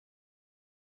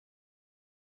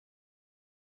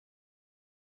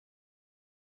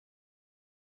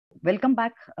Welcome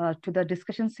back to the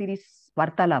discussion series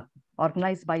Vartalap,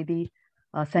 organized by the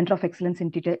Center of Excellence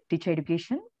in Teacher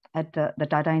Education at the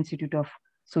Tata Institute of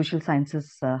Social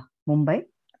Sciences, Mumbai.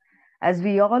 As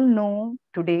we all know,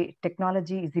 today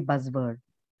technology is the buzzword.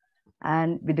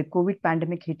 And with the COVID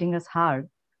pandemic hitting us hard,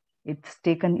 it's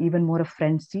taken even more a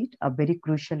front seat, a very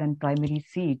crucial and primary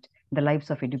seat in the lives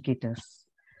of educators.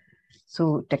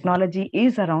 So technology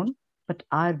is around, but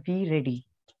are we ready?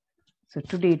 So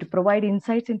today, to provide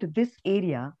insights into this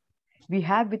area, we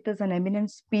have with us an eminent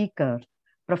speaker,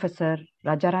 Professor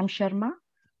Rajaram Sharma,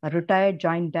 a retired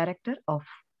Joint Director of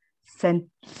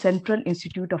Central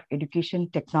Institute of Education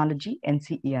Technology,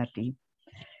 NCERT.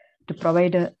 To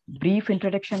provide a brief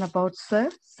introduction about Sir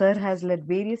has led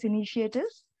various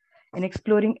initiatives in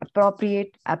exploring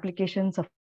appropriate applications of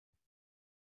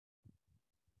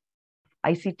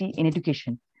ICT in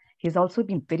education. He has also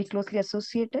been very closely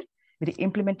associated with the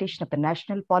implementation of the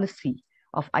national policy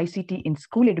of ICT in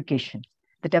school education,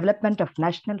 the development of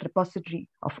national repository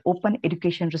of open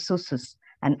education resources,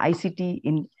 and ICT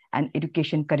in an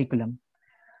education curriculum.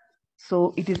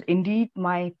 So it is indeed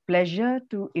my pleasure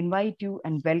to invite you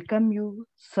and welcome you,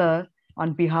 sir,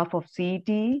 on behalf of CET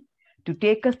to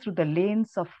take us through the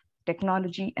lanes of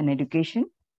technology and education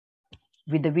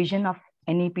with the vision of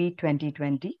NEP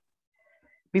 2020.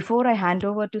 Before I hand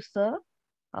over to sir,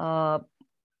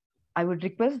 I would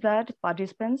request that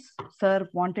participants, sir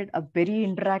wanted a very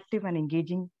interactive and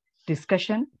engaging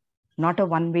discussion, not a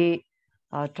one-way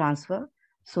transfer.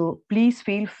 So please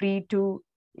feel free to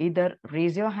either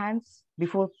raise your hands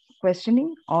before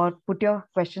questioning or put your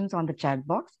questions on the chat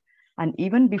box. And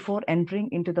even before entering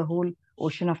into the whole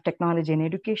ocean of technology and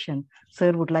education,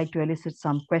 sir would like to elicit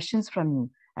some questions from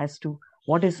you as to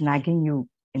what is nagging you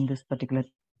in this particular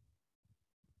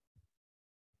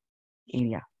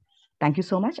area. Thank you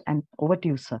so much, and over to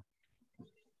you, sir.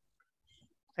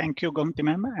 Thank you, Gomti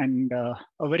ma'am, and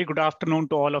a very good afternoon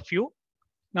to all of you.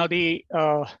 Now,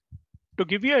 to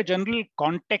give you a general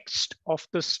context of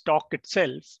this talk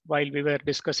itself, while we were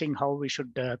discussing how we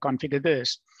should configure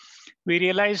this, we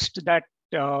realized that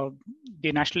the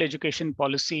national education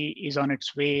policy is on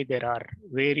its way. There are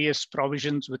various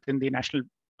provisions within the national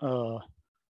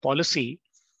policy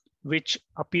which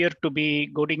appear to be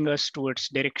guiding us towards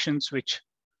directions which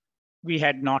we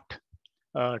had not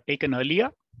taken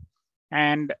earlier.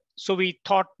 And so we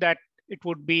thought that it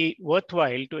would be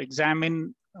worthwhile to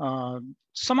examine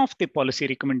some of the policy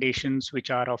recommendations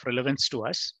which are of relevance to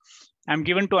us. I'm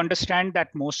given to understand that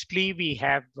mostly we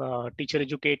have teacher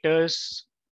educators,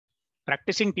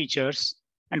 practicing teachers,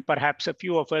 and perhaps a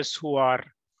few of us who are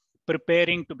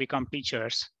preparing to become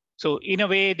teachers. So in a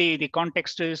way, the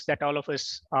context is that all of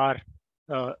us are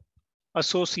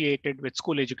associated with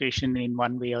school education in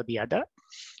one way or the other.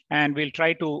 And we'll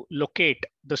try to locate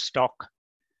the stock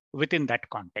within that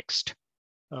context.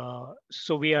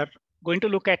 So we are going to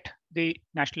look at the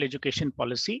national education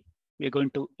policy. We're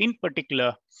going to, in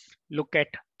particular, look at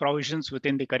provisions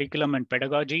within the curriculum and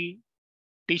pedagogy,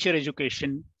 teacher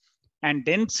education, and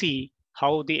then see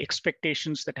how the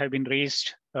expectations that have been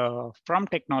raised from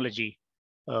technology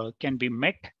can be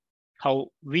met, how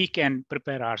we can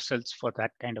prepare ourselves for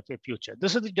that kind of a future.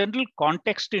 This is the general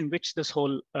context in which this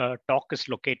whole talk is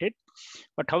located.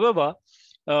 But however,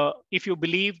 if you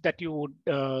believe that you would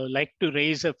like to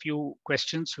raise a few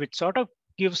questions, which sort of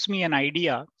gives me an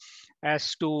idea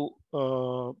as to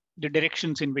the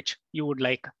directions in which you would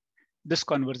like this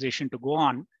conversation to go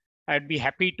on, I'd be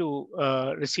happy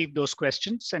to receive those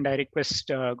questions. And I request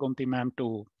Gomti ma'am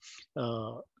to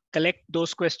collect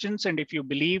those questions. And if you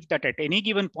believe that at any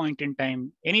given point in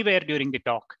time, anywhere during the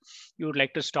talk, you would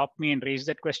like to stop me and raise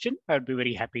that question, I'd be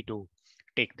very happy to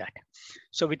take that.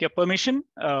 So with your permission,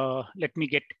 let me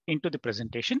get into the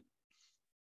presentation.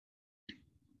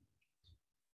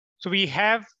 So we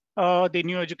have the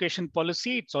new education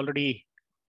policy. It's already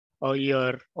a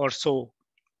year or so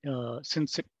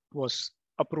since it was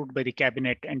approved by the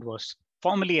cabinet and was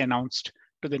formally announced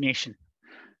to the nation.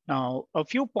 Now, a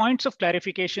few points of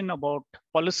clarification about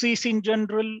policies in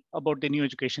general about the new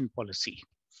education policy.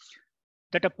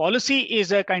 That a policy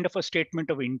is a kind of a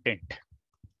statement of intent.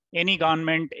 Any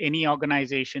government, any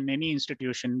organization, any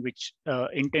institution which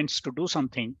intends to do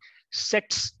something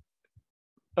sets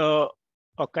a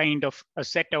kind of a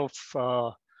set of,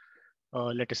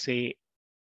 let us say,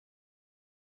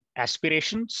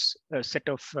 aspirations, a set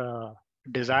of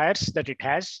desires that it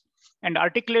has, and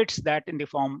articulates that in the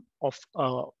form of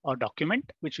a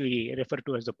document, which we refer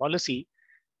to as the policy.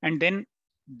 And then,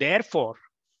 therefore,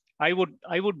 I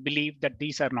would believe that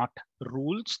these are not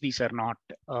rules. These are not,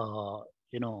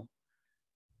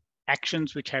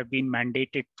 actions which have been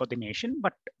mandated for the nation,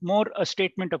 but more a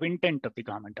statement of intent of the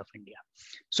government of India.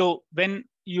 So when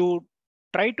you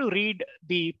try to read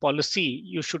the policy,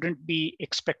 you shouldn't be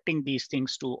expecting these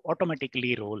things to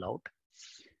automatically roll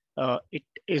out. It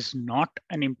is not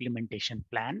an implementation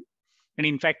plan. And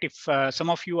in fact, if some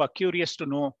of you are curious to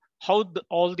know how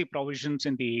all the provisions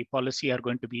in the policy are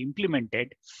going to be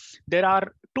implemented, there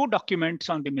are two documents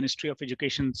on the Ministry of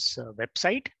Education's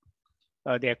website.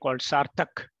 They are called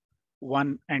Sarthak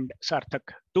 1 and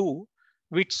Sarthak 2,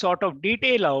 which sort of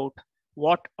detail out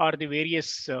what are the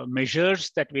various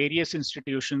measures that various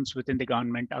institutions within the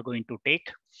government are going to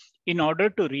take in order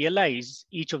to realize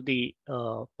each of the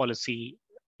policy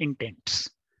intents.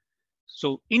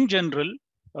 So in general,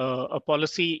 a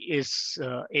policy is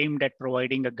aimed at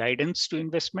providing a guidance to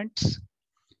investments.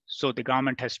 So the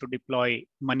government has to deploy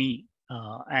money,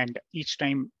 and each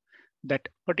time that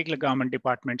particular government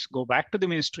departments go back to the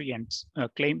ministry and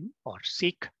claim or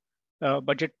seek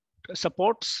budget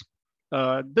supports,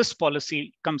 this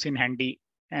policy comes in handy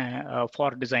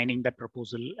for designing that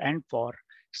proposal and for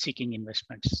seeking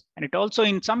investments. And it also,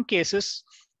 in some cases,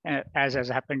 as has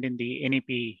happened in the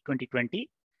NEP 2020,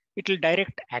 it will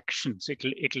direct actions.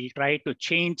 It'll try to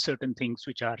change certain things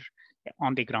which are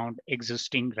on the ground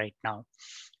existing right now.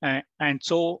 And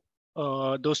so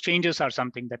those changes are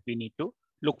something that we need to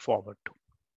look forward to.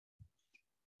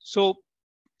 So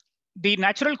the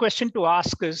natural question to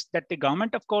ask is that the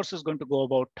government, of course, is going to go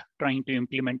about trying to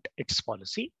implement its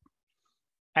policy.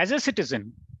 As a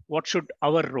citizen, what should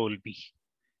our role be?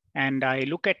 And I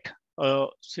look at a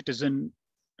citizen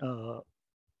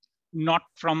not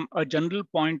from a general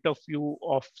point of view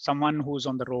of someone who's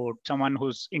on the road, someone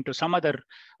who's into some other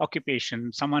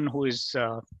occupation, someone who is,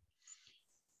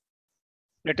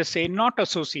 let us say, not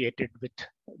associated with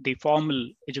the formal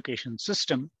education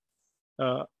system.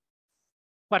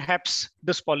 Perhaps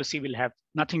this policy will have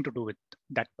nothing to do with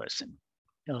that person.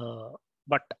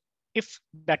 But if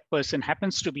that person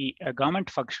happens to be a government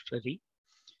functionary,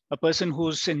 a person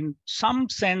who's in some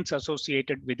sense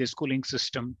associated with the schooling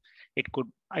system, it could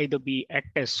either be at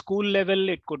a school level,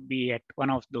 it could be at one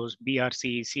of those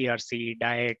BRC, CRC,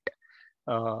 DIET,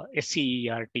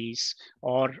 SCERTs,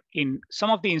 or in some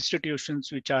of the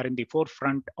institutions which are in the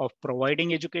forefront of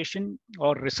providing education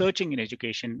or researching in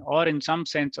education, or in some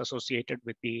sense associated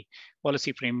with the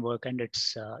policy framework and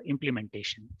its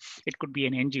implementation. It could be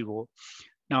an NGO.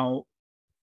 Now,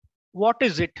 what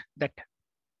is it that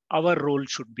our role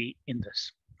should be in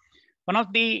this? One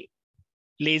of the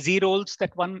lazy roles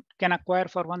that one can acquire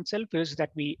for oneself is that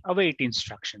we await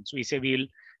instructions. We say,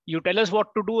 you tell us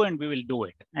what to do and we will do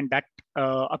it. And that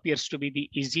appears to be the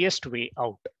easiest way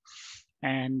out.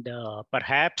 And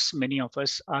perhaps many of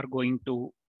us are going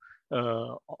to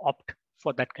opt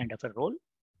for that kind of a role.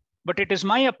 But it is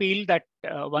my appeal that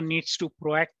one needs to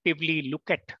proactively look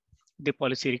at the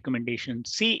policy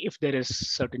recommendations, see if there is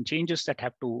certain changes that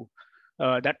have to,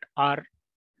 that are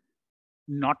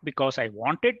not because I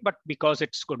want it, but because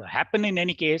it's going to happen in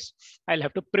any case. I'll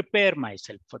have to prepare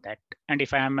myself for that. And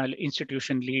if I am an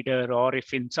institution leader, or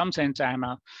if in some sense I am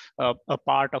a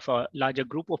part of a larger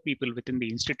group of people within the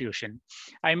institution,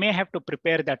 I may have to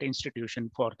prepare that institution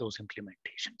for those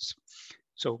implementations.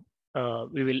 So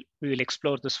we will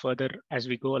explore this further as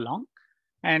we go along.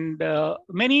 And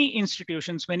many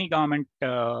institutions, many government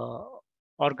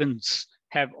organs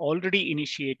have already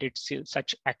initiated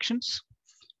such actions.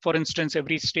 For instance,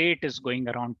 every state is going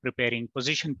around preparing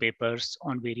position papers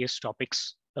on various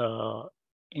topics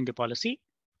in the policy.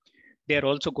 They're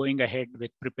also going ahead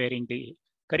with preparing the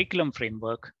curriculum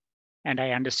framework. And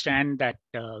I understand that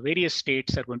various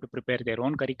states are going to prepare their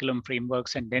own curriculum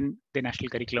frameworks, and then the national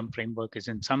curriculum framework is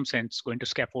in some sense going to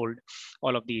scaffold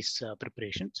all of these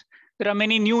preparations. There are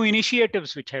many new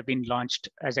initiatives which have been launched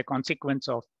as a consequence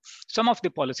of some of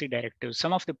the policy directives,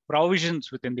 some of the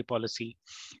provisions within the policy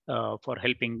for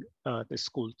helping the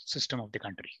school system of the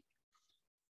country.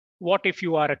 What if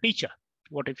you are a teacher?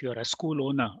 What if you are a school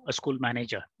owner, a school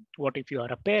manager? What if you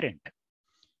are a parent?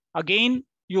 Again,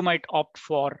 you might opt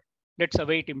for, let's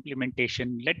await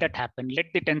implementation, let that happen, let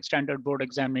the 10th standard board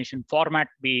examination format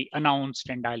be announced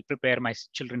and I'll prepare my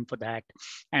children for that,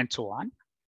 and so on.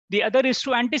 The other is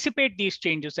to anticipate these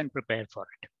changes and prepare for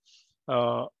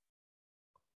it.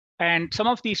 And some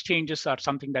of these changes are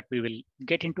something that we will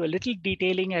get into a little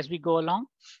detailing as we go along.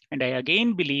 And I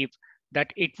again believe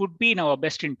that it would be in our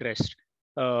best interest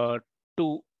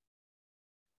to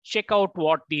check out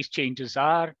what these changes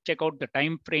are, check out the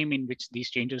time frame in which these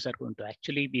changes are going to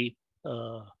actually be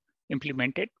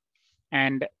implemented,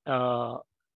 and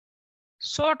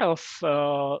sort of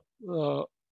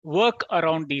work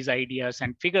around these ideas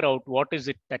and figure out what is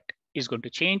it that is going to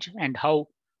change and how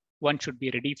one should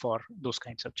be ready for those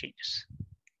kinds of changes.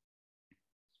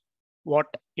 What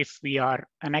if we are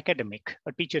an academic,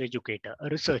 a teacher educator, a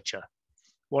researcher?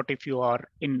 What if you are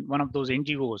in one of those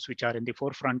NGOs which are in the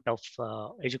forefront of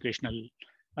educational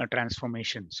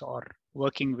transformations, or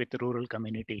working with rural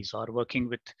communities, or working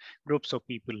with groups of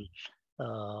people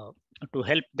to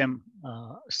help them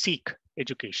seek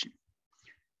education?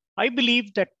 I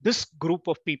believe that this group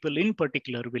of people in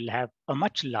particular will have a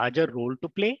much larger role to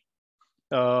play,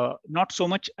 not so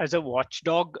much as a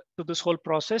watchdog to this whole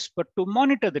process, but to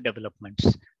monitor the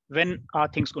developments. When are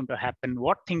things going to happen?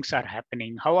 What things are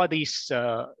happening? How are these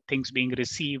things being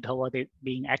received? How are they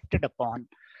being acted upon?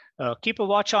 Keep a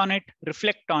watch on it,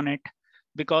 reflect on it,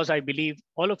 because I believe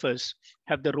all of us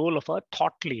have the role of a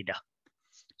thought leader.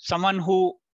 Someone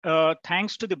who,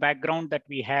 thanks to the background that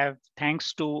we have,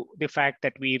 thanks to the fact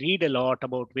that we read a lot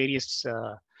about various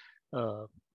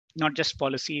not just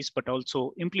policies, but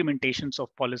also implementations of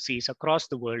policies across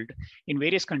the world in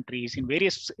various countries, in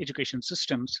various education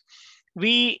systems,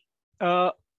 we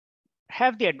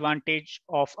have the advantage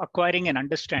of acquiring an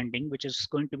understanding which is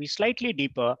going to be slightly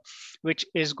deeper, which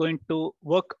is going to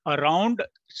work around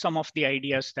some of the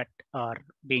ideas that are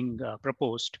being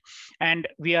proposed. And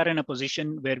we are in a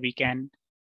position where we can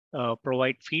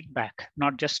provide feedback,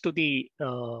 not just to the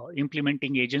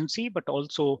implementing agency, but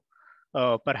also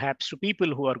perhaps to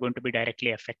people who are going to be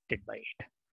directly affected by it.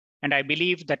 And I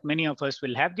believe that many of us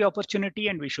will have the opportunity,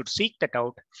 and we should seek that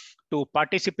out, to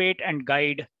participate and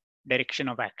guide direction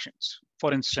of actions.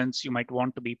 For instance, you might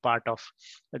want to be part of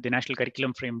the National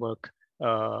Curriculum Framework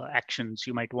actions.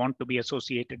 You might want to be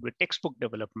associated with textbook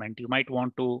development. You might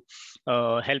want to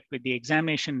help with the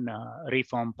examination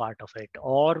reform part of it,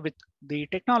 or with the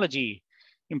technology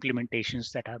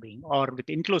implementations that are being, or with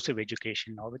inclusive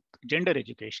education, or with gender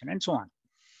education, and so on.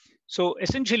 So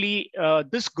essentially,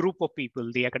 this group of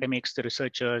people, the academics, the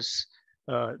researchers,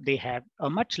 they have a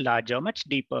much larger, much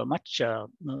deeper, much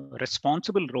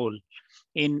responsible role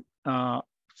in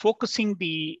focusing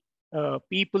the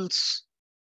people's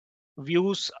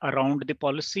views around the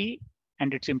policy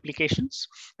and its implications,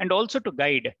 and also to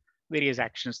guide various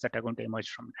actions that are going to emerge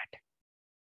from that.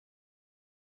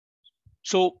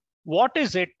 So what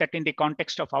is it that in the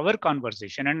context of our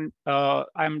conversation, and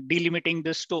I'm delimiting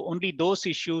this to only those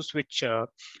issues which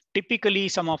typically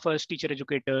some of us teacher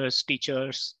educators,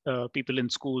 teachers, people in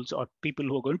schools, or people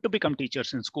who are going to become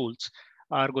teachers in schools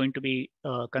are going to be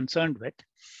concerned with.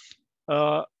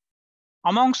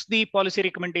 Amongst the policy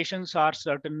recommendations are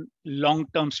certain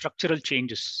long-term structural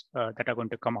changes that are going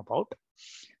to come about.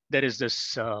 There is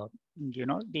this, the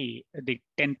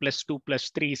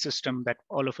 10+2+3 system that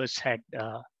all of us had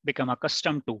become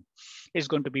accustomed to is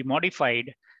going to be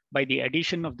modified by the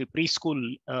addition of the preschool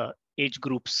age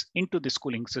groups into the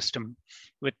schooling system,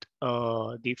 with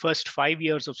the first 5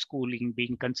 years of schooling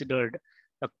being considered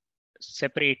a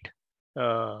separate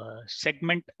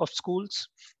segment of schools.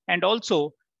 And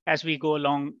also, as we go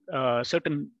along,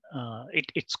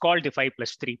 it's called the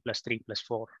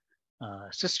 5+3+3+4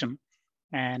 system.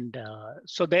 And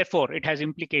so therefore, it has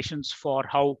implications for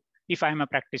how, if I'm a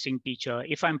practicing teacher,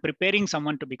 if I'm preparing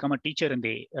someone to become a teacher in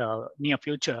the near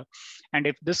future, and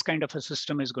if this kind of a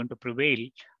system is going to prevail,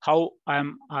 how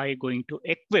am I going to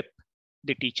equip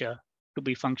the teacher to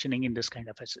be functioning in this kind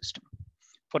of a system?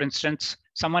 For instance,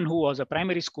 someone who was a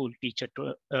primary school teacher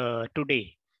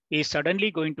today is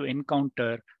suddenly going to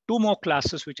encounter 2 more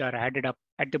classes which are added up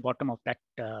at the bottom of that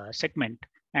segment.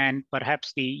 And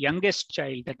perhaps the youngest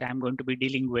child that I'm going to be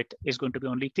dealing with is going to be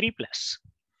only 3+.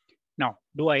 Now,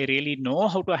 do I really know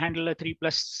how to handle a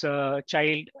 3+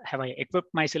 child? Have I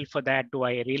equipped myself for that? Do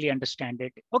I really understand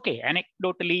it? Okay,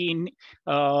 anecdotally,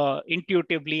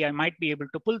 intuitively, I might be able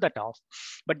to pull that off.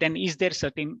 But then is there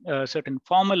certain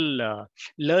formal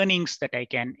learnings that I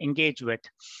can engage with,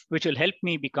 which will help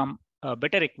me become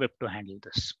better equipped to handle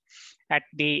this? At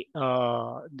the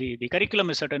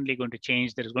curriculum is certainly going to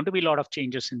change. There is going to be a lot of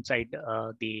changes inside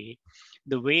the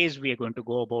ways we are going to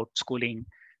go about schooling.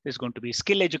 There's going to be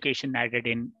skill education added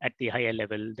in at the higher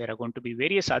level. There are going to be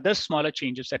various other smaller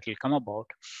changes that will come about.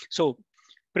 So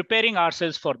preparing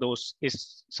ourselves for those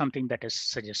is something that is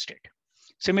suggested.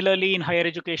 Similarly, in higher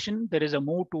education, there is a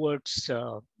move towards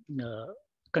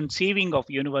conceiving of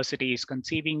universities,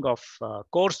 conceiving of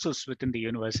courses within the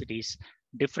universities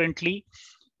differently.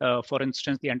 For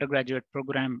instance, the undergraduate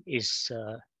program is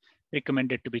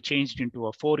recommended to be changed into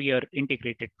a 4-year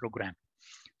integrated program.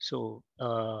 So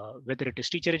whether it is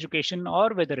teacher education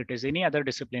or whether it is any other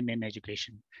discipline in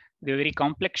education, the very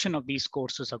complexion of these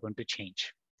courses are going to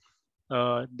change.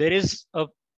 There is a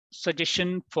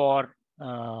suggestion for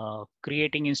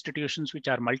creating institutions which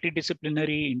are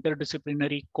multidisciplinary,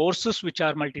 interdisciplinary, courses which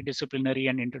are multidisciplinary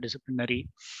and interdisciplinary,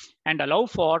 and allow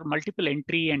for multiple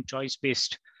entry and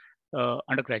choice-based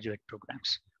undergraduate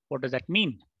programs. What does that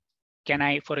mean? Can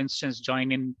I, for instance,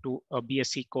 join into a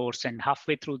BSc course and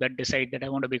halfway through that decide that I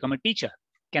want to become a teacher?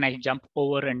 Can I jump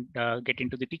over and get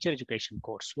into the teacher education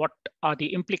course? What are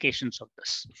the implications of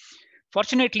this?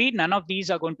 Fortunately, none of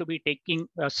these are going to be taking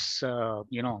us,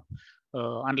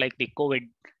 unlike the COVID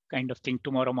kind of thing,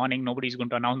 tomorrow morning, nobody's going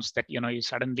to announce that,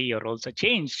 suddenly your roles are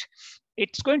changed.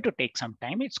 It's going to take some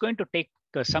time. It's going to take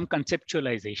some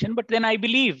conceptualization. But then I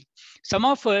believe some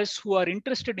of us who are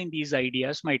interested in these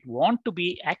ideas might want to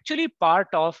be actually part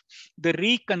of the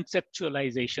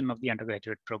reconceptualization of the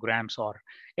undergraduate programs, or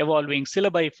evolving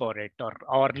syllabi for it,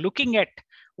 or looking at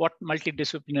what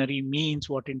multidisciplinary means,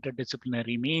 what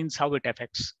interdisciplinary means, how it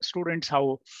affects students,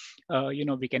 how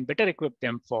we can better equip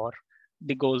them for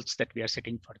the goals that we are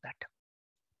setting for that.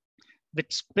 With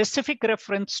specific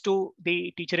reference to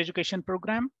the teacher education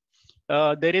program,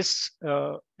 there is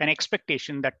an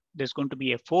expectation that there's going to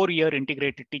be a 4-year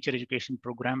integrated teacher education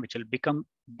program, which will become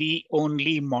the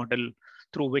only model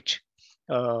through which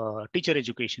teacher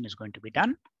education is going to be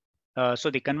done.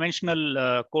 So the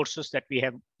conventional courses that we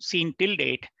have seen till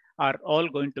date are all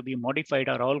going to be modified,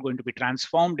 are all going to be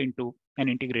transformed into an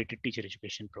integrated teacher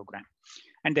education program.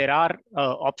 And there are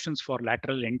options for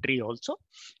lateral entry also.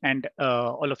 And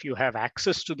all of you have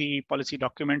access to the policy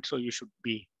document, so you should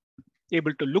be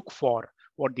able to look for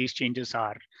what these changes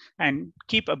are and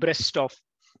keep abreast of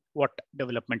what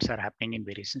developments are happening in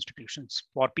various institutions.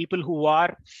 For people who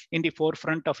are in the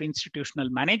forefront of institutional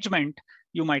management,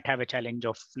 you might have a challenge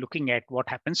of looking at what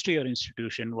happens to your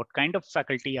institution, what kind of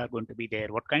faculty are going to be there,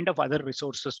 what kind of other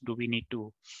resources do we need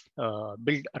to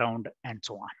build around, and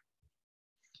so on.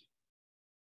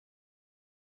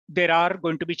 There are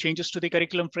going to be changes to the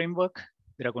curriculum framework.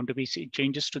 There are going to be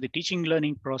changes to the teaching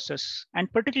learning process,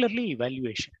 and particularly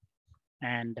evaluation.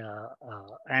 And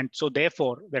so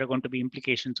therefore, there are going to be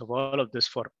implications of all of this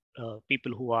for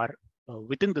people who are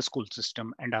within the school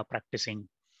system and are practicing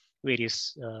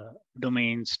various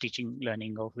domains, teaching,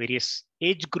 learning of various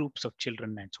age groups of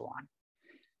children, and so on.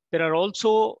 There are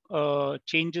also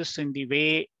changes in the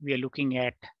way we are looking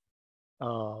at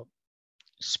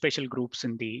special groups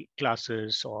in the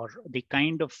classes, or the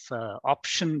kind of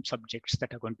option subjects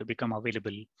that are going to become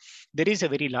available. There is a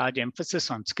very large emphasis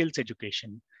on skills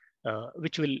education,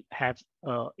 which will have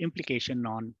implication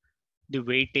on the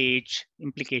weightage,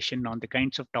 implication on the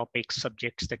kinds of topics,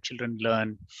 subjects that children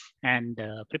learn, and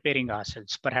preparing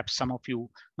ourselves. Perhaps some of you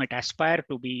might aspire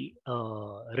to be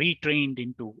retrained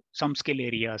into some skill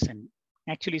areas and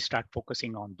actually start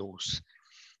focusing on those.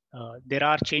 There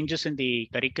are changes in the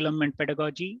curriculum and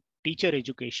pedagogy, teacher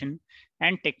education,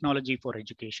 and technology for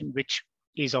education, which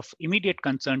is of immediate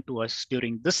concern to us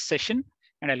during this session,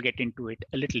 and I'll get into it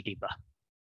a little deeper.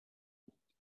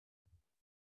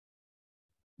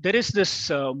 There is this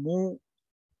move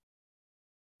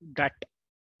that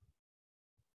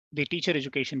the teacher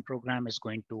education program is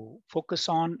going to focus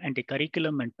on, and the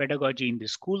curriculum and pedagogy in the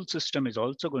school system is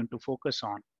also going to focus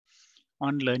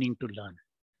on learning to learn.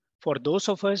 For those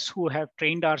of us who have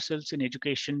trained ourselves in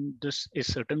education, this is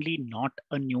certainly not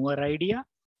a newer idea.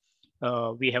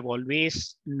 We have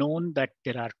always known that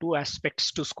there are two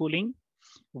aspects to schooling.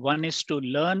 One is to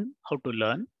learn how to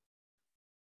learn,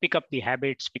 pick up the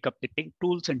habits, pick up the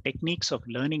tools and techniques of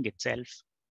learning itself.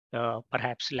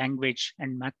 Perhaps language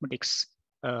and mathematics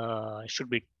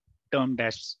should be termed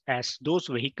as those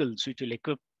vehicles which will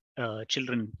equip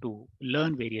children to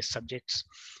learn various subjects.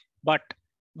 But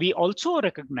we also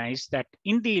recognize that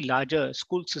in the larger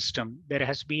school system, there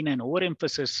has been an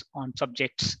overemphasis on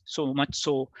subjects, so much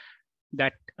so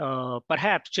that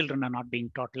perhaps children are not being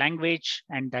taught language,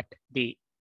 and that the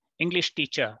English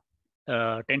teacher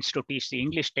tends to teach the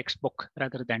English textbook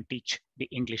rather than teach the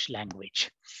English language.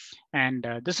 And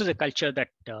this is a culture that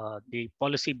the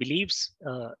policy believes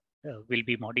will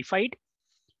be modified.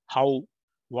 How,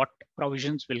 what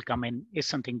provisions will come in is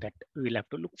something that we'll have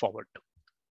to look forward to.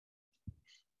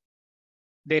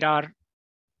 There are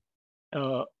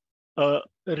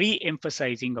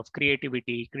re-emphasizing of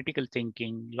creativity, critical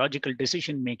thinking, logical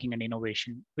decision-making, and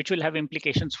innovation, which will have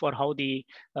implications for how the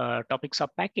topics are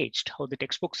packaged, how the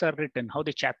textbooks are written, how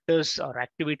the chapters or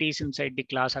activities inside the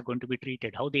class are going to be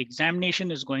treated, how the examination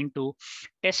is going to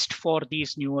test for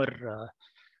these newer,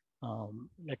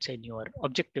 let's say, newer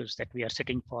objectives that we are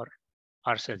setting for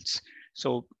ourselves.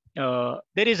 So there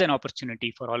is an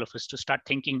opportunity for all of us to start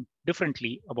thinking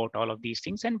differently about all of these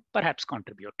things and perhaps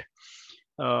contribute.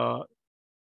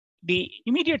 the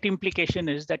immediate implication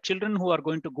is that children who are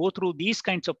going to go through these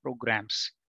kinds of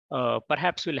programs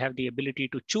perhaps will have the ability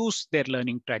to choose their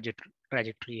learning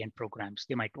trajectory and programs.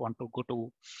 They might want to go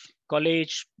to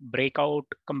college, break out,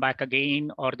 come back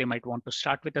again, or they might want to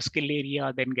start with a skill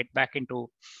area, then get back into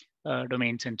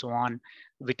domains and so on.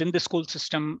 Within the school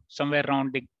system, somewhere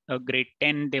around the grade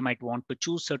 10, they might want to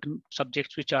choose certain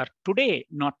subjects which are today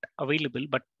not available,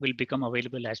 but will become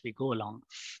available as we go along.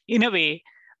 In a way,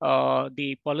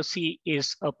 the policy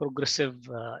is a progressive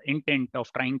intent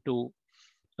of trying to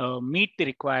meet the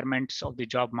requirements of the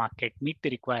job market, meet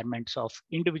the requirements of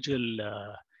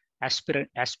individual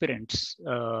aspirants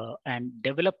and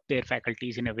develop their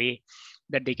faculties in a way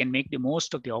that they can make the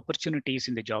most of the opportunities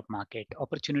in the job market,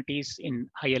 opportunities in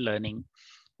higher learning,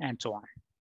 and so on.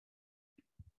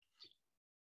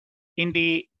 In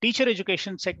the teacher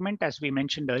education segment, as we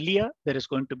mentioned earlier, there is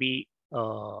going to be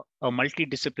a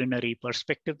multidisciplinary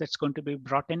perspective that's going to be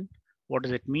brought in. What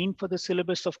does it mean for the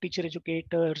syllabus of teacher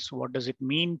educators? What does it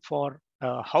mean for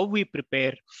how we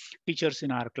prepare teachers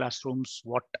in our classrooms?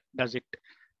 What does it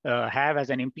have as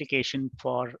an implication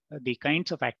for the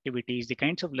kinds of activities, the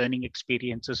kinds of learning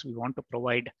experiences we want to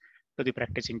provide to the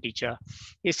practicing teacher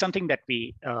is something that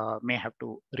we may have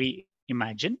to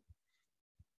reimagine.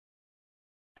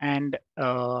 And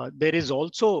there is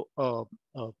also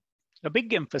a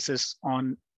big emphasis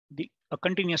on a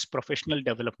continuous professional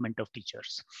development of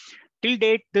teachers. Till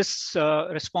date, this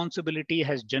responsibility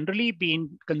has generally been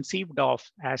conceived of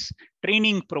as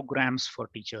training programs for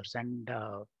teachers. And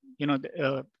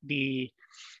the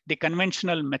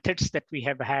conventional methods that we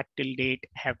have had till date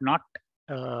have not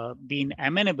been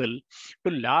amenable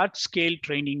to large-scale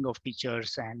training of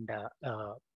teachers, and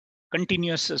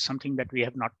continuous is something that we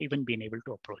have not even been able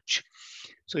to approach.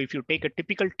 So if you take a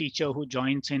typical teacher who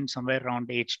joins in somewhere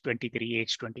around age 23,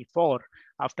 age 24,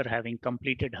 after having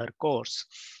completed her course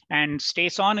and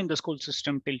stays on in the school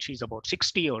system till she's about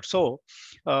 60 or so,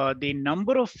 the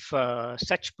number of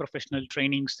such professional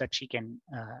trainings that she can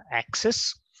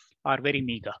access are very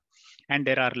meager. And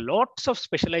there are lots of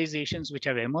specializations which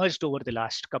have emerged over the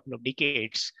last couple of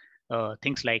decades.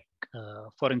 Things like,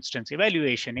 for instance,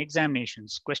 evaluation,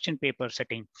 examinations, question paper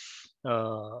setting,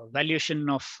 valuation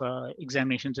of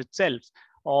examinations itself,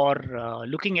 or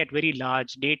looking at very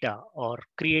large data, or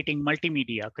creating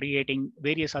multimedia, creating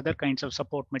various other kinds of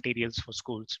support materials for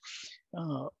schools.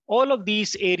 All of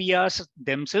these areas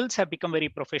themselves have become very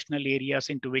professional areas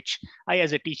into which I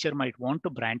as a teacher might want to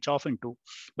branch off into,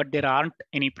 but there aren't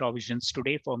any provisions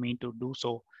today for me to do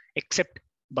so, except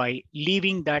by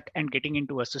leaving that and getting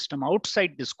into a system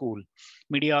outside the school.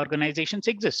 Media organizations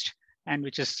exist, and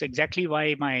which is exactly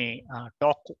why my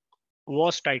talk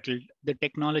was titled "The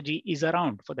Technology is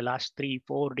Around." For the last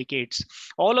 3-4 decades,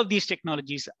 all of these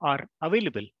technologies are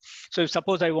available. So if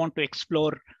suppose I want to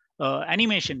explore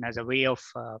animation as a way of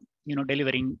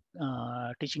delivering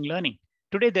teaching learning,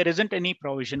 today there isn't any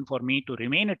provision for me to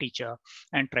remain a teacher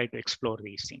and try to explore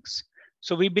these things.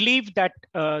 So we believe that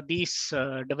these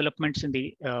developments in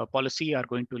the policy are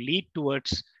going to lead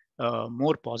towards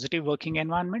more positive working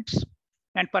environments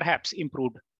and perhaps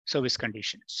improved service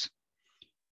conditions.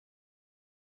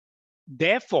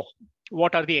 Therefore,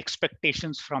 what are the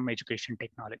expectations from education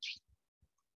technology?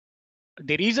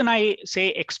 The reason I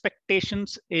say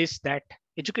expectations is that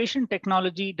education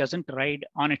technology doesn't ride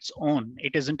on its own.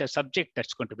 It isn't a subject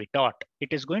that's going to be taught.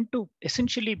 It is going to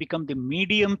essentially become the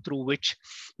medium through which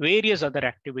various other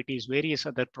activities, various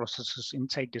other processes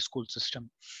inside the school system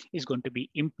is going to be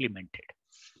implemented.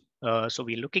 So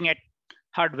we're looking at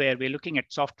hardware, we're looking at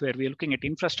software, we're looking at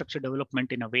infrastructure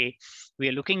development in a way.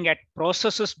 We're looking at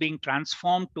processes being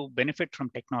transformed to benefit from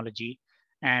technology.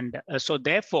 And so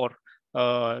therefore,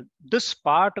 this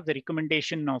part of the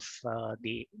recommendation of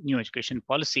the new education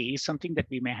policy is something that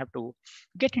we may have to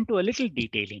get into a little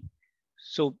detailing.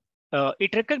 So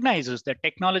it recognizes that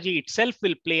technology itself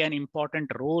will play an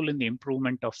important role in the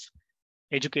improvement of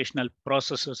educational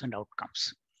processes and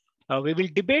outcomes. We will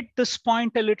debate this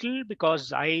point a little,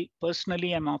 because I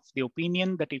personally am of the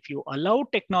opinion that if you allow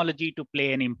technology to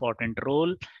play an important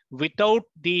role without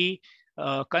the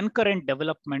concurrent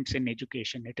developments in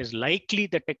education, it is likely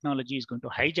that technology is going to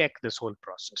hijack this whole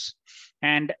process.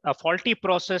 And a faulty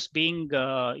process being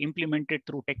implemented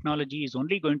through technology is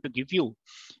only going to give you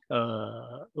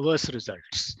worse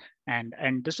results.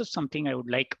 And this is something I would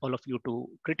like all of you to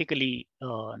critically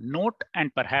note,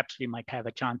 and perhaps we might have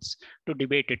a chance to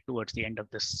debate it towards the end of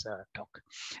this talk.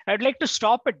 I'd like to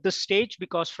stop at this stage,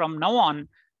 because from now on,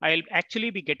 I'll actually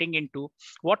be getting into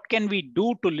what can we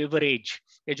do to leverage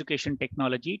education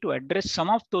technology to address some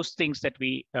of those things that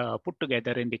we put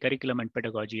together in the curriculum and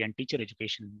pedagogy and teacher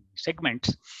education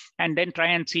segments, and then try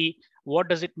and see what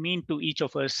does it mean to each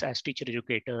of us as teacher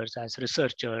educators, as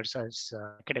researchers, as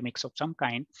academics of some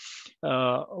kind.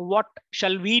 What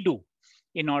shall we do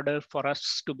in order for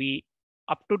us to be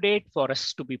up to date, for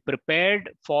us to be prepared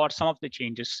for some of the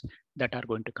changes that are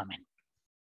going to come in.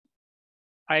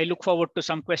 I look forward to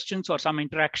some questions or some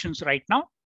interactions right now,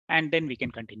 and then we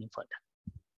can continue further.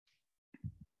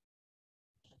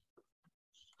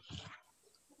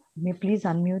 You may please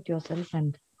unmute yourself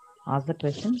and ask the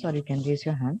questions, or you can raise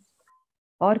your hand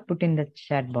or put in the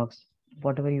chat box,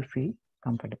 whatever you feel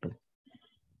comfortable.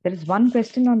 There is one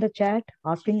question on the chat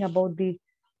asking about the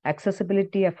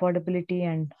accessibility, affordability,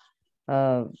 and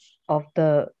of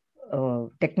the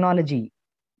technology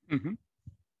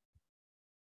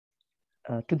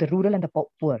to the rural and the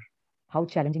poor. How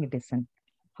challenging it is, and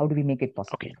how do we make it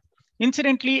possible? Okay.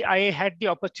 Incidentally, I had the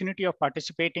opportunity of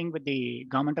participating with the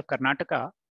government of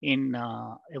Karnataka in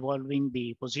evolving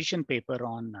the position paper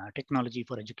on technology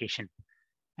for education.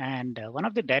 And one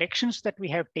of the directions that we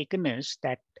have taken is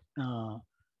that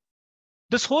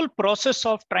this whole process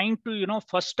of trying to,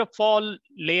 first of all,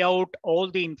 lay out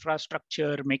all the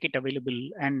infrastructure, make it available.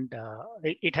 And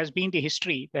it has been the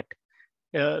history that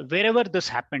wherever this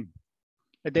happened,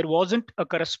 there wasn't a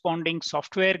corresponding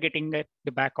software getting at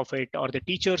the back of it, or the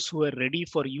teachers who were ready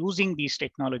for using these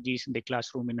technologies in the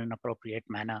classroom in an appropriate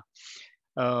manner.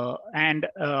 And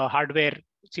hardware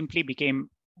simply became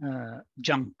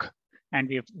junk. And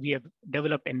we have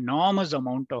developed enormous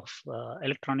amount of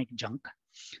electronic junk.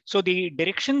 So the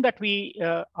direction that we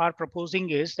are proposing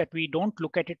is that we don't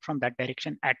look at it from that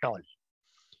direction at all.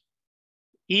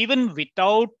 Even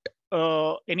without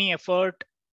any effort,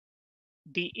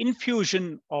 the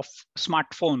infusion of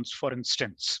smartphones, for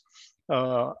instance,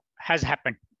 has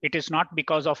happened. It is not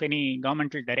because of any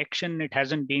governmental direction. It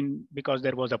hasn't been because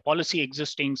there was a policy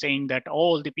existing saying that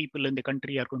all the people in the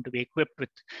country are going to be equipped with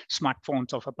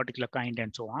smartphones of a particular kind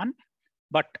and so on.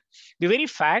 But the very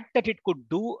fact that it could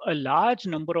do a large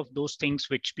number of those things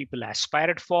which people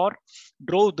aspired for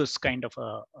drove this kind of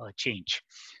a change.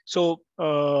 So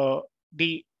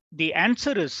the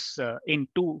answer is in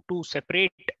two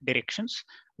separate directions.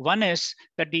 One is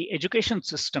that the education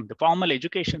system, the formal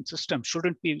education system,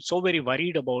 shouldn't be so very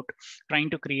worried about trying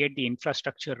to create the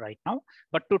infrastructure right now,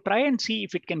 but to try and see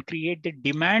if it can create the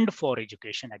demand for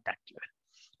education at that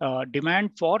level.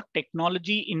 Demand for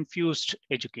technology-infused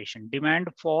education, demand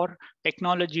for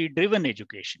technology-driven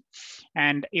education.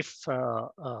 And if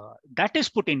that is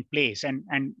put in place,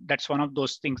 and that's one of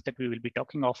those things that we will be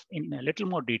talking of in a little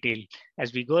more detail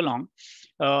as we go along,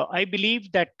 I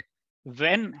believe that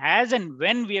as and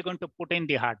when we are going to put in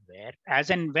the hardware, as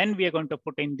and when we are going to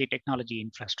put in the technology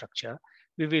infrastructure,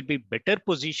 we will be better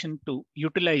positioned to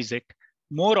utilize it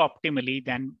more optimally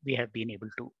than we have been able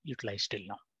to utilize till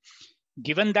now.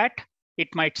 Given that it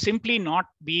might simply not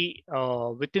be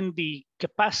within the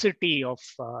capacity of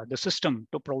the system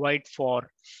to provide for,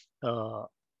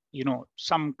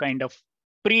 some kind of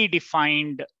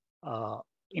predefined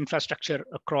infrastructure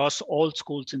across all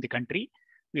schools in the country.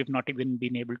 We have not even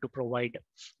been able to provide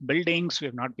buildings. We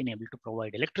have not been able to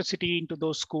provide electricity into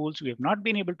those schools. We have not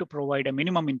been able to provide a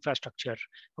minimum infrastructure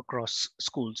across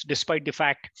schools, despite the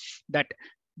fact that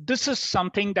this is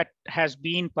something that has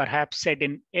been perhaps said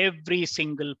in every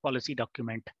single policy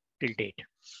document till date.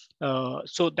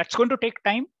 So that's going to take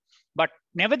time, but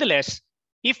nevertheless,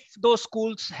 if those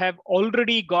schools have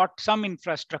already got some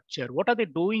infrastructure, what are they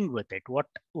doing with it?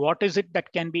 What is it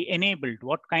that can be enabled?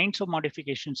 What kinds of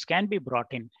modifications can be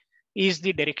brought in is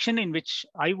the direction in which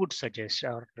I would suggest,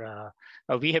 or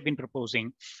we have been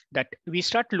proposing, that we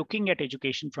start looking at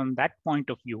education from that point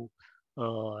of view,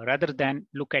 rather than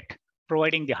look at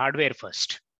providing the hardware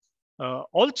first.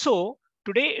 Also,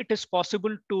 today it is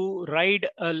possible to ride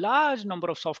a large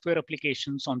number of software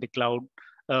applications on the cloud,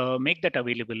 make that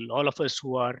available. All of us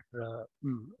who are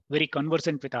very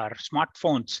conversant with our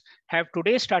smartphones have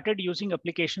today started using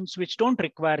applications which don't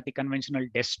require the conventional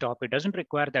desktop. It doesn't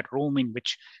require that room in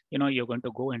which you're going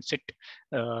to go and sit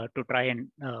to try and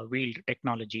wield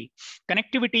technology.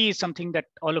 Connectivity is something that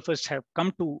all of us have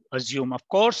come to assume. Of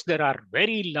course, there are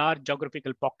very large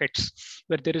geographical pockets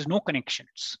where there is no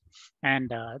connections.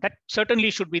 And that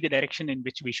certainly should be the direction in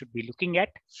which we should be looking at.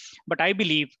 But I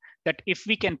believe that if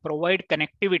we can provide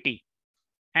connectivity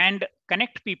and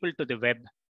connect people to the web,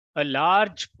 a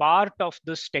large part of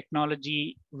this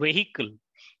technology vehicle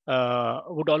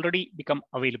would already become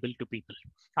available to people.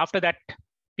 After that,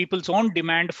 people's own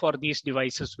demand for these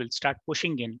devices will start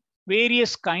pushing in,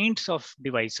 various kinds of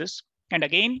devices. And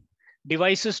again,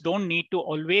 devices don't need to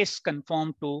always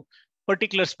conform to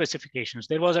particular specifications.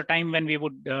 There was a time when we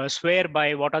would swear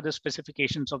by what are the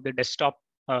specifications of the desktop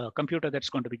computer that's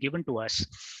going to be given to us.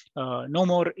 No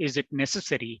more is it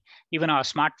necessary. Even our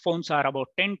smartphones are about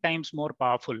 10 times more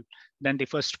powerful than the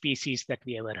first PCs that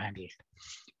we ever handled.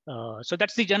 So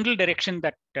that's the general direction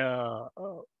that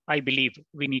I believe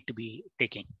we need to be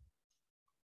taking.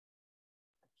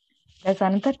 There's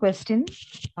another question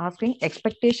asking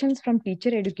expectations from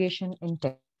teacher education in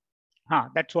tech.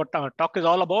 That's what our talk is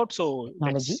all about. So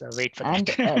Technology. Let's wait for and,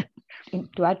 that.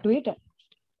 To add to it,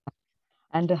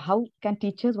 and how can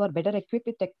teachers who are better equipped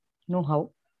with tech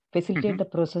know-how facilitate the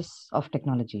process of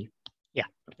technology? Yeah,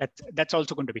 that's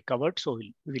also going to be covered. So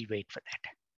we'll wait for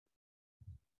that.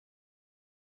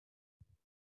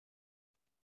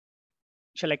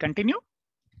 Shall I continue?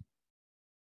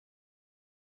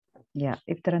 Yeah,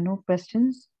 if there are no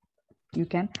questions, you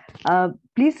can.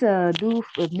 Please feel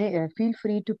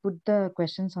free to put the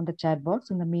questions on the chat box.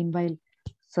 In the meanwhile,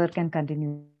 sir can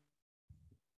continue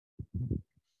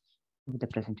with the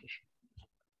presentation.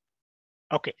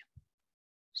 Okay.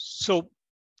 So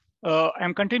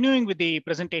I'm continuing with the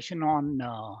presentation on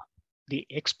the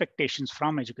expectations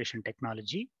from education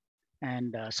technology.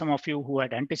 And some of you who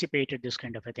had anticipated this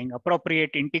kind of a thing, appropriate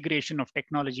integration of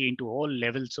technology into all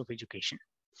levels of education.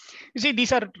 You see,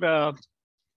 these are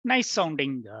nice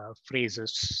sounding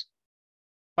phrases,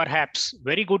 perhaps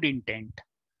very good intent,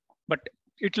 but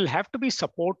it will have to be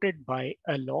supported by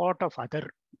a lot of other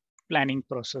planning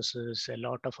processes, a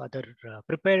lot of other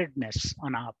preparedness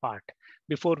on our part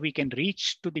before we can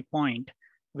reach to the point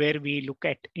where we look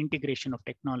at integration of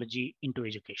technology into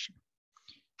education.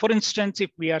 For instance,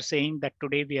 if we are saying that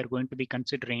today we are going to be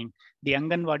considering the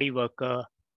Anganwadi worker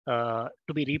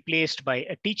to be replaced by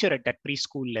a teacher at that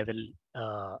preschool level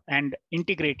and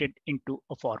integrated into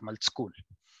a formal school,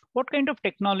 what kind of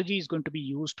technology is going to be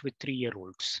used with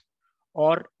 3-year-olds?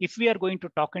 Or if we are going to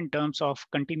talk in terms of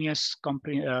continuous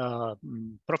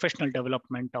professional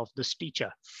development of this teacher,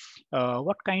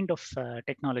 what kind of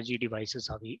technology devices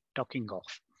are we talking of?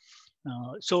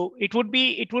 So it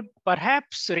would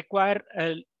perhaps require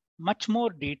a much more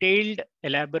detailed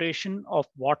elaboration of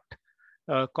what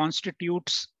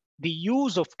constitutes the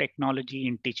use of technology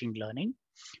in teaching learning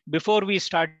before we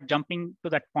start jumping to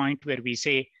that point where we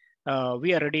say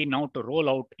we are ready now to roll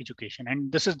out education.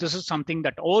 And this is something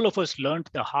that all of us learned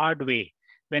the hard way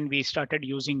when we started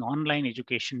using online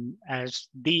education as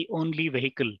the only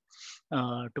vehicle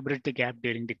to bridge the gap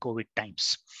during the COVID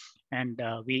times. And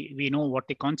we know what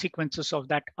the consequences of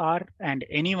that are. And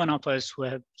any one of us who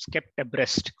have kept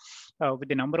abreast with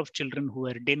the number of children who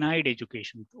were denied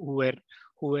education, who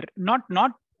were not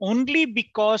only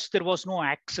because there was no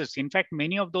access. In fact,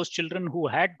 many of those children who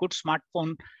had good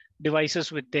smartphone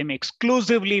devices with them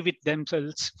exclusively with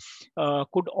themselves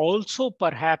could also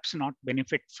perhaps not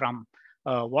benefit from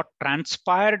what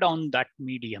transpired on that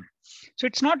medium. So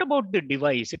it's not about the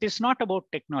device, it is not about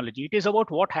technology, it is about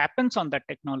what happens on that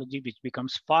technology, which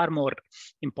becomes far more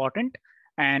important.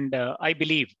 And I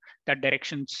believe that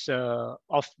directions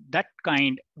of that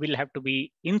kind will have to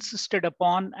be insisted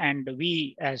upon, and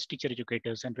we as teacher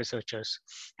educators and researchers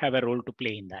have a role to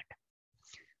play in that.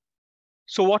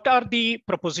 So what are the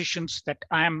propositions that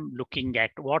I am looking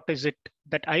at? What is it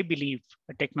that I believe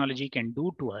a technology can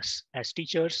do to us as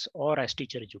teachers or as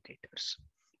teacher educators?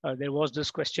 There was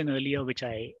this question earlier, which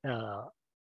I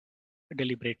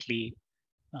deliberately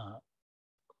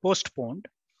postponed,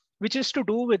 which is to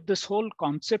do with this whole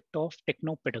concept of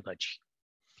technopedagogy.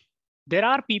 There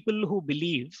are people who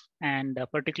believe, and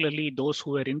particularly those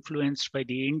who are influenced by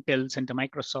the Intels and the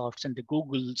Microsofts and the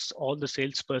Googles, all the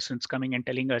salespersons coming and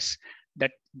telling us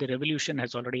that the revolution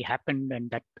has already happened and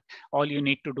that all you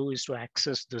need to do is to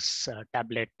access this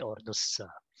tablet or this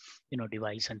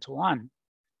device and so on.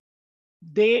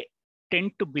 They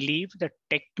tend to believe that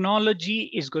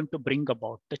technology is going to bring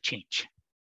about the change.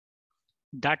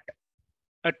 That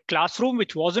a classroom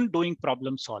which wasn't doing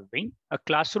problem solving, a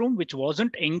classroom which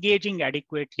wasn't engaging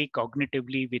adequately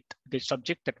cognitively with the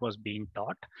subject that was being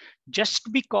taught,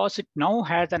 just because it now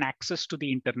has an access to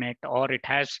the internet or it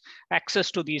has access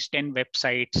to these 10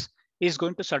 websites, is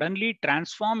going to suddenly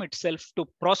transform itself to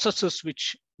processes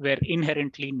which were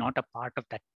inherently not a part of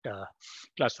that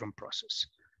classroom process.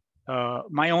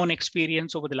 My own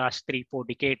experience over the last 3-4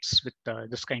 decades with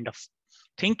this kind of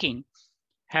thinking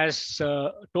has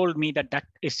told me that that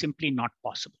is simply not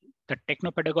possible. That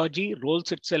technopedagogy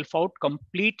rolls itself out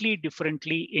completely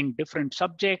differently in different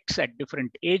subjects at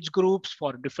different age groups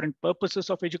for different purposes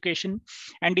of education.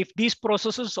 And if these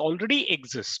processes already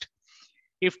exist,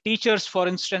 if teachers, for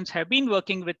instance, have been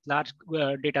working with large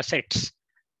data sets,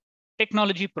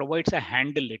 technology provides a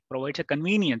handle, it provides a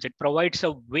convenience, it provides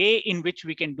a way in which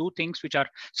we can do things which are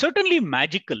certainly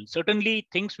magical, certainly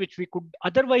things which we could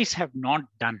otherwise have not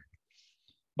done.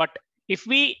 But if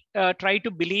we try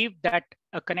to believe that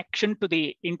a connection to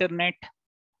the internet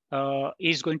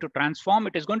is going to transform,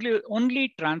 it is going to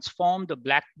only transform the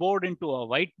blackboard into a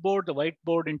whiteboard, the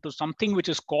whiteboard into something which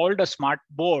is called a smart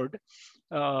board,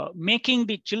 making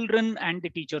the children and the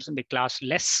teachers in the class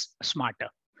less smarter.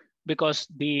 Because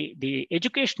the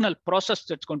educational process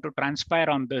that's going to transpire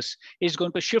on this is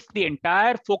going to shift the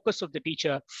entire focus of the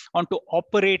teacher onto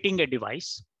operating a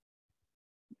device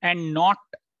and not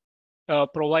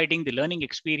providing the learning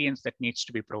experience that needs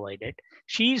to be provided.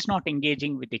 She is not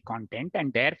engaging with the content,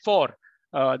 and therefore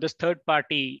this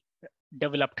third-party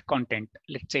developed content,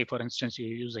 let's say, for instance, you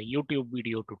use a YouTube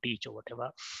video to teach or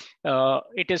whatever,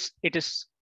 it is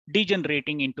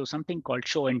degenerating into something called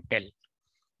show and tell.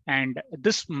 And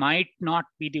this might not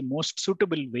be the most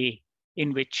suitable way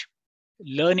in which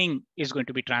learning is going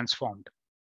to be transformed.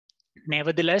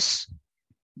 Nevertheless,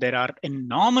 there are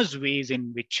enormous ways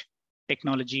in which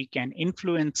technology can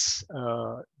influence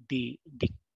the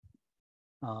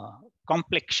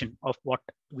complexion of what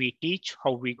we teach,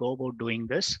 how we go about doing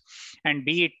this. And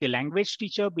be it the language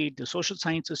teacher, be it the social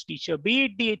sciences teacher, be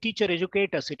it the teacher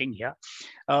educator sitting here,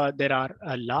 there are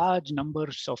large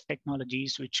numbers of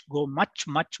technologies which go much,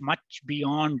 much, much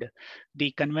beyond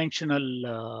the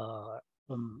conventional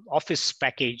office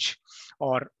package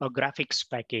or a graphics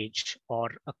package or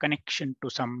a connection to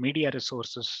some media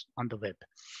resources on the web.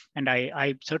 And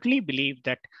I certainly believe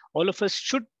that all of us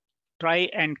should try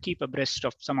and keep abreast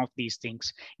of some of these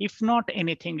things. If not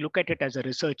anything, look at it as a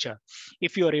researcher.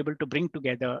 If you are able to bring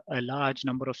together a large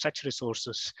number of such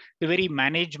resources, the very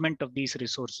management of these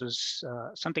resources,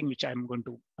 something which I'm going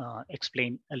to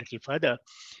explain a little further,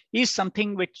 is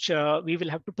something which we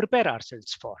will have to prepare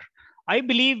ourselves for. I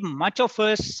believe much of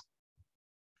us,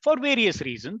 for various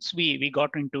reasons, we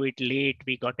got into it late,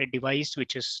 we got a device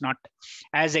which is not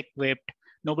as equipped.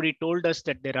 Nobody told us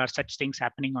that there are such things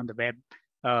happening on the web.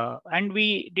 And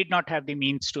we did not have the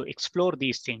means to explore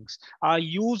these things, are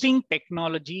using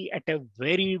technology at a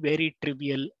very, very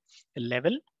trivial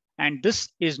level. And this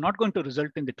is not going to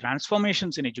result in the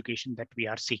transformations in education that we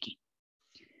are seeking.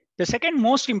 The second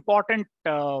most important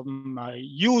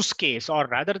use case, or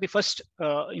rather the first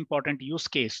important use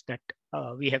case that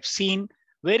we have seen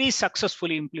very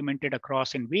successfully implemented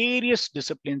across in various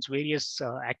disciplines, various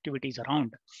activities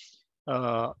around,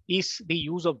 is the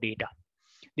use of data.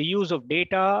 The use of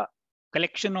data,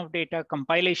 collection of data,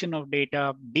 compilation of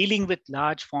data, dealing with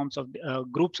large forms of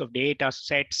groups of data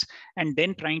sets, and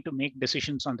then trying to make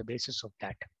decisions on the basis of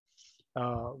that.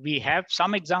 We have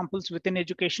some examples within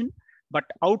education, but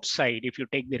outside, if you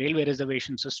take the railway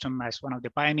reservation system as one of the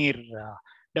pioneer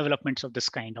developments of this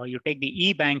kind, or you take the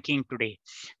e-banking today.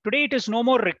 Today, it is no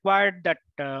more required that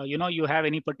you have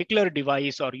any particular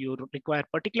device or you require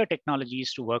particular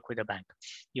technologies to work with a bank.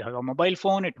 You have a mobile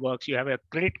phone, it works. You have a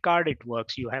credit card, it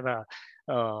works. You have a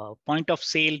point of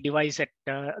sale device at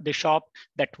the shop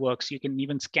that works. You can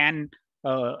even scan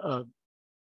a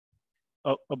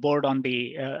board on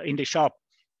the in the shop,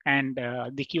 and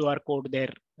the QR code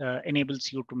there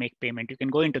enables you to make payment. You can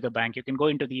go into the bank, you can go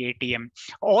into the ATM.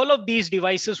 All of these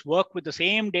devices work with the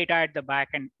same data at the back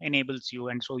and enables you.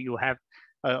 And so you have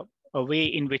a way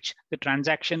in which the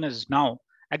transaction is now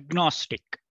agnostic,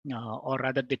 or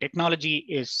rather the technology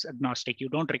is agnostic. You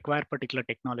don't require particular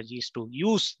technologies to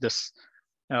use this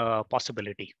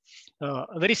possibility.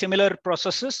 Very similar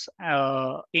processes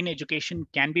in education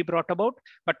can be brought about,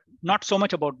 but not so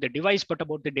much about the device, but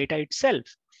about the data itself.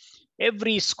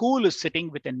 Every school is sitting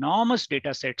with enormous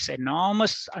data sets,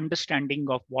 enormous understanding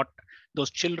of what those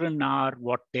children are,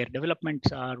 what their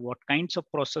developments are, what kinds of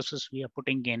processes we are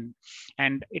putting in.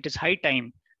 And it is high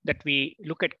time that we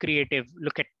look at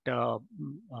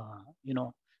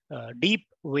deep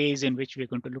ways in which we're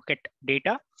going to look at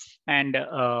data and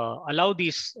allow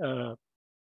these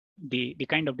the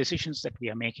kind of decisions that we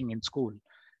are making in school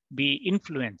be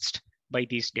influenced by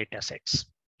these data sets.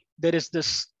 There is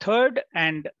this third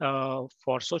and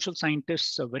for social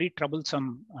scientists a very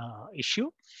troublesome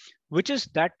issue, which is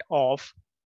that of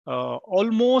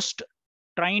almost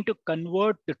trying to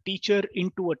convert the teacher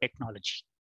into a technology.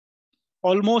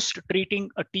 Almost treating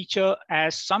a teacher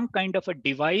as some kind of a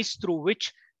device through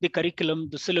which the curriculum,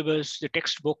 the syllabus, the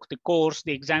textbook, the course,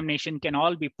 the examination can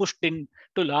all be pushed in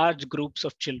to large groups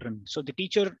of children. So the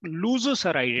teacher loses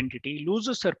her identity,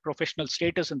 loses her professional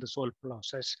status in this whole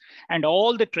process, and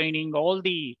all the training, all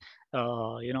the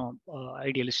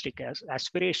idealistic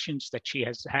aspirations that she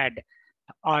has had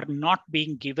are not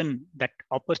being given that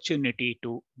opportunity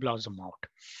to blossom out.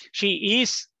 She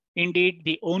is indeed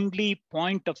the only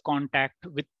point of contact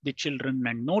with the children,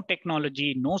 and no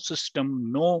technology, no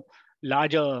system, no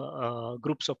larger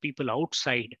groups of people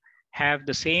outside have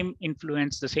the same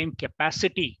influence, the same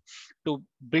capacity to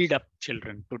build up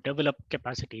children, to develop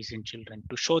capacities in children,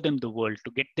 to show them the world,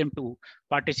 to get them to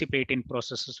participate in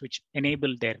processes which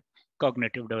enable their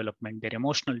cognitive development, their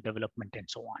emotional development, and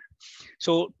so on.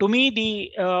 So to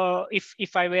me,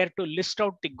 if I were to list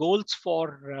out the goals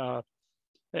for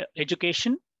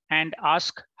education and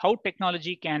ask how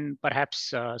technology can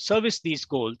perhaps service these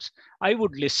goals, I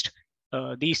would list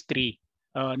these three,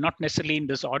 not necessarily in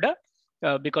this order,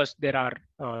 because there are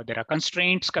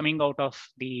constraints coming out of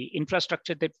the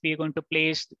infrastructure that we are going to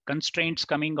place, constraints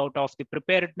coming out of the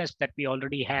preparedness that we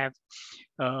already have.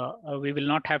 We will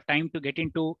not have time to get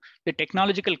into the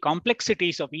technological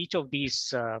complexities of each of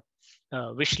these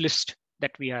wish list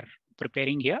that we are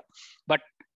preparing here. But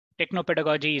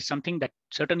technopedagogy is something that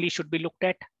certainly should be looked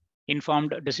at.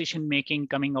 Informed decision making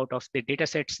coming out of the data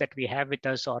sets that we have with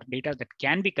us, or data that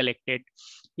can be collected,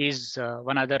 is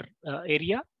one other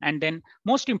area. And then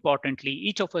most importantly,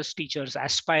 each of us teachers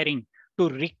aspiring to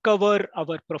recover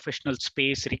our professional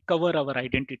space, recover our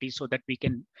identity, so that we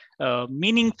can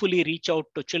meaningfully reach out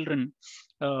to children,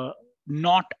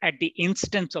 not at the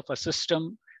instance of a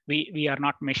system. We are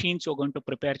not machines who are going to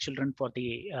prepare children for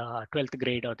the 12th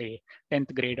grade or the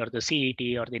 10th grade or the CET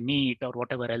or the NEET or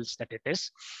whatever else that it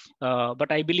is. But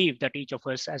I believe that each of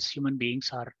us as human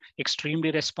beings are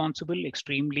extremely responsible,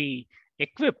 extremely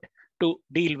equipped to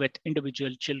deal with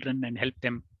individual children and help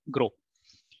them grow.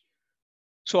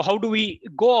 So how do we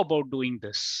go about doing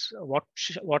this? What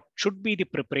should be the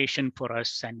preparation for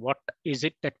us, and what is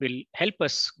it that will help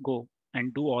us go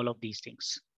and do all of these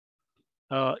things?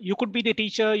 You could be the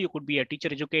teacher, you could be a teacher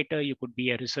educator, you could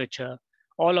be a researcher.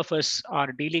 All of us are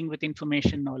dealing with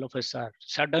information. All of us are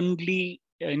suddenly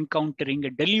encountering a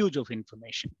deluge of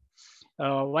information.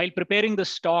 While preparing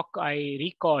this talk, I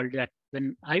recalled that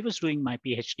when I was doing my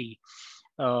PhD,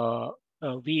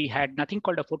 we had nothing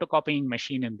called a photocopying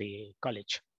machine in the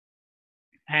college.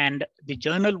 And the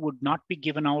journal would not be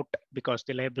given out because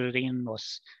the librarian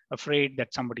was afraid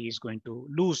that somebody is going to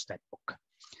lose that book.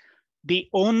 The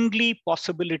only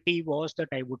possibility was that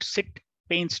I would sit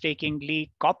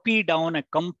painstakingly, copy down a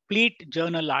complete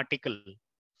journal article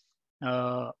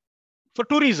for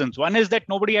two reasons. One is that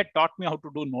nobody had taught me how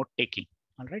to do note taking.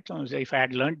 All right. So if I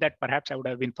had learned that, perhaps I would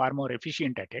have been far more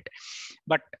efficient at it.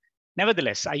 But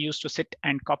nevertheless, I used to sit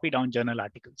and copy down journal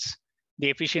articles.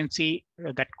 The efficiency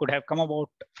that could have come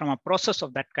about from a process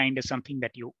of that kind is something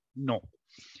that you know.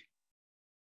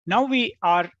 Now we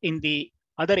are in the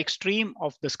other extreme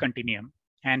of this continuum,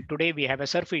 and today we have a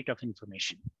surfeit of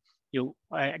information. You,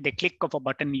 at the click of a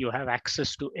button, you have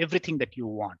access to everything that you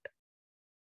want.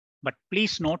 But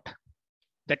please note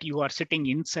that you are sitting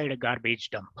inside a garbage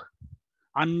dump.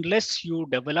 Unless you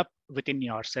develop within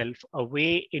yourself a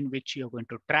way in which you're going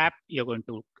to trap, you're going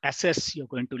to assess, you're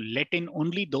going to let in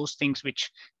only those things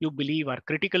which you believe are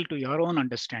critical to your own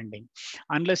understanding,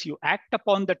 unless you act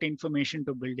upon that information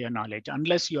to build your knowledge,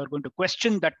 unless you are going to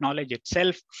question that knowledge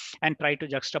itself and try to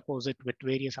juxtapose it with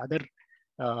various other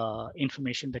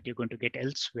information that you're going to get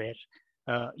elsewhere,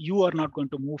 you are not going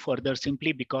to move further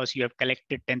simply because you have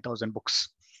collected 10,000 books.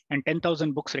 And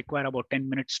 10,000 books require about 10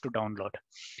 minutes to download.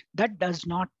 That does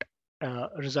not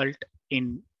result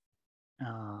in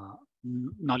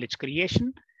knowledge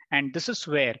creation. And this is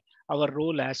where our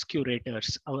role as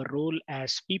curators, our role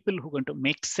as people who are going to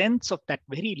make sense of that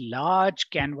very large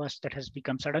canvas that has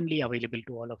become suddenly available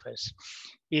to all of us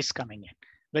is coming in.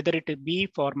 Whether it be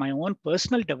for my own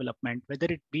personal development, whether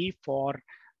it be for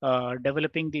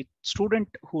developing the student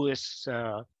who is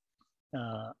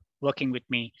working with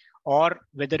me, or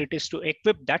whether it is to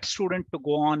equip that student to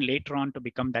go on later on to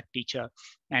become that teacher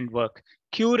and work.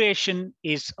 Curation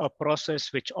is a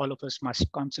process which all of us must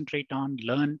concentrate on,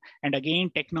 learn. And again,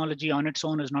 technology on its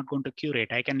own is not going to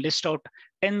curate. I can list out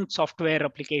 10 software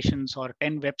applications or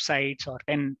 10 websites or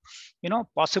 10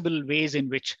 possible ways in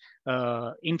which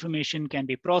information can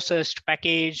be processed,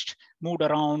 packaged, moved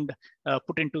around,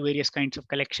 put into various kinds of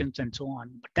collections and so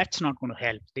on. But that's not going to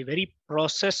help. The very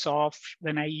process of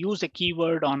when I use a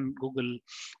keyword on Google,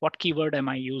 what keyword am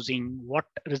I using? What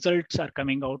results are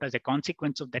coming out as a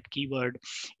consequence of that keyword?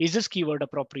 Is this keyword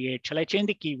appropriate? Shall I change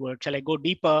the keyword? Shall I go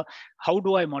deeper? How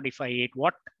do I modify it?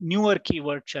 What newer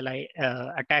keyword shall I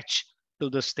attach to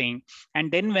this thing?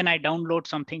 And then when I download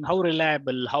something, how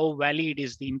reliable, how valid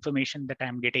is the information that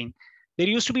I'm getting? There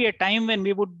used to be a time when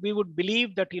we would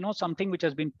believe that, something which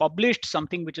has been published,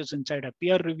 something which is inside a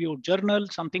peer-reviewed journal,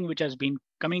 something which has been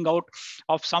coming out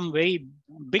of some very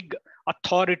big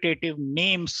authoritative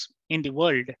names in the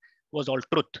world was all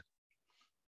truth.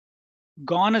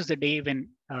 Gone is the day when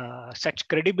such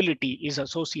credibility is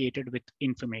associated with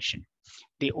information.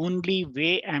 The only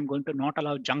way I'm going to not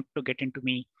allow junk to get into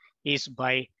me is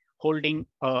by holding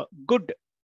a good,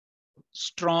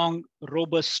 strong,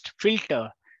 robust filter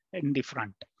in the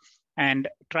front, and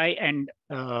try and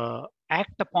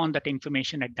act upon that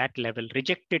information at that level,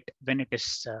 reject it when it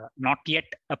is not yet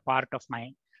a part of my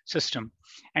system,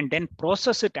 and then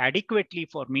process it adequately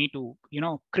for me to,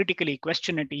 critically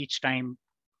question it each time,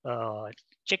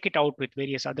 check it out with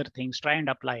various other things, try and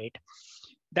apply it.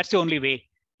 That's the only way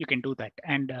you can do that.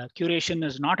 And curation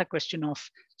is not a question of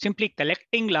simply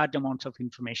collecting large amounts of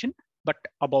information, but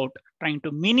about trying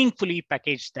to meaningfully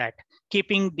package that,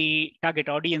 keeping the target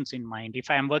audience in mind. If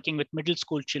I'm working with middle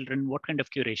school children, what kind of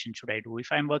curation should I do?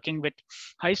 If I'm working with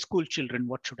high school children,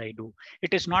 what should I do?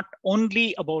 It is not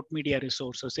only about media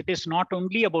resources. It is not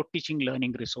only about teaching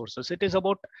learning resources. It is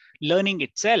about learning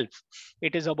itself.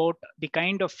 It is about the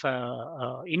kind of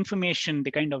information,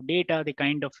 the kind of data, the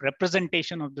kind of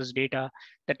representation of this data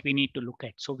that we need to look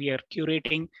at. So we are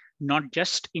curating not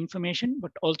just information,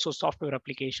 but also software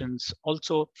applications,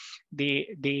 also the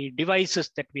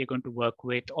devices that we are going to work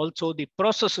with, also the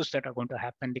processes that are going to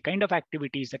happen, the kind of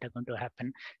activities that are going to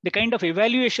happen, the kind of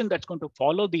evaluation that's going to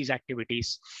follow these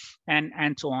activities, and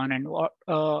so on.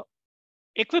 And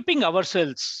equipping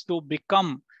ourselves to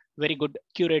become very good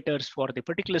curators for the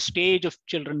particular stage of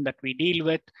children that we deal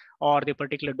with, or the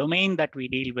particular domain that we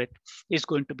deal with, is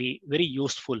going to be very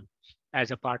useful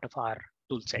as a part of our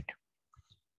tool set.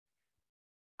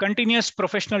 Continuous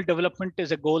professional development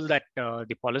is a goal that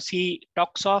the policy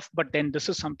talks of, but then this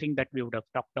is something that we would have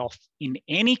talked of in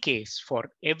any case for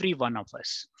every one of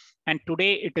us. And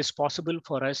today it is possible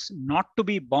for us not to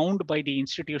be bound by the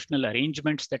institutional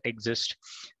arrangements that exist,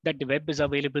 that the web is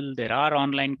available, there are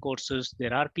online courses,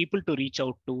 there are people to reach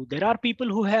out to, there are people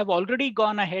who have already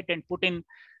gone ahead and put in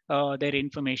their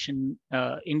information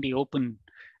in the open,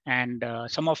 and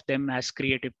some of them as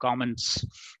Creative Commons,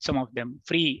 some of them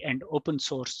free and open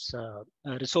source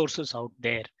resources out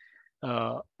there.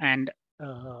 And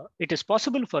it is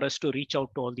possible for us to reach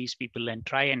out to all these people and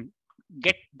try and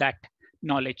get that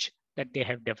knowledge that they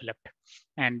have developed.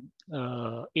 And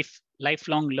if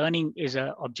lifelong learning is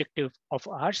an objective of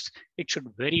ours, it should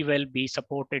very well be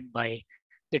supported by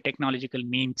the technological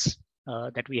means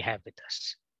that we have with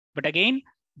us. But again,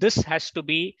 this has to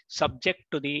be subject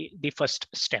to the first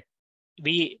step.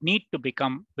 We need to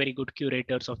become very good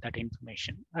curators of that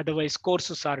information. Otherwise,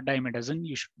 courses are a dime a dozen.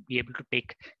 You should be able to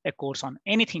take a course on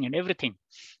anything and everything.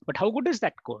 But how good is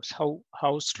that course?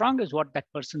 How strong is what that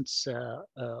person's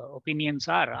opinions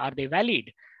are? Are they valid?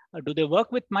 Do they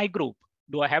work with my group?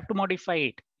 Do I have to modify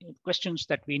it? Questions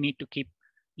that we need to keep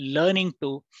learning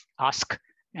to ask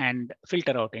and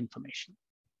filter out information.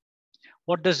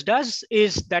 What this does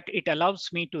is that it allows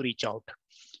me to reach out.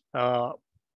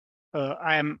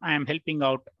 I am helping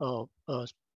out a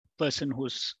person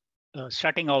who's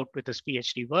starting out with his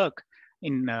PhD work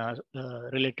in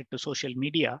related to social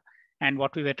media. And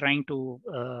what we were trying to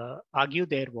argue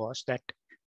there was that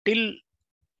till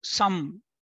some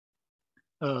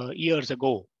years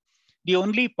ago, the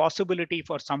only possibility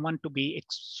for someone to be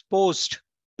exposed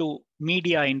to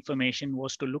media information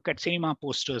was to look at cinema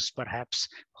posters, perhaps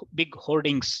big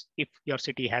hoardings, if your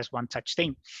city has one such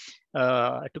thing,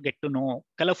 to get to know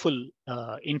colorful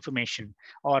information,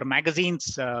 or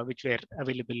magazines which were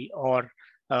available, or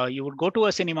you would go to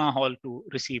a cinema hall to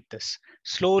receive this.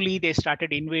 Slowly, they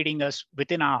started invading us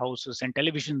within our houses, and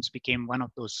televisions became one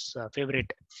of those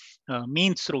favorite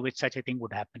means through which such a thing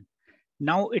would happen.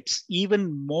 Now it's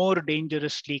even more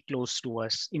dangerously close to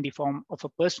us in the form of a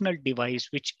personal device,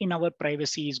 which in our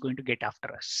privacy is going to get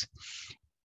after us.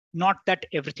 Not that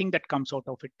everything that comes out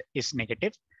of it is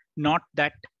negative, not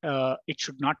that it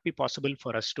should not be possible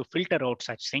for us to filter out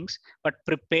such things, but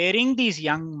preparing these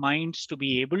young minds to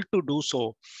be able to do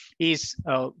so is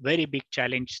a very big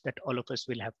challenge that all of us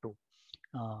will have to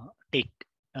take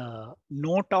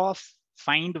note of,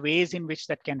 find ways in which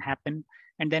that can happen,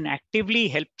 and then actively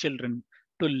help children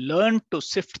to learn to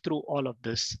sift through all of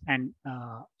this. And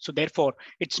so therefore,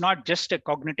 it's not just a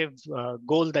cognitive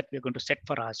goal that we're going to set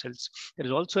for ourselves. There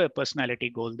is also a personality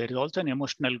goal. There is also an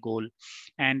emotional goal.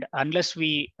 And unless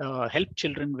we help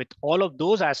children with all of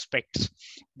those aspects,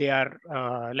 they are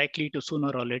likely to sooner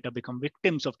or later become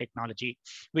victims of technology,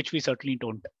 which we certainly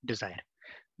don't desire.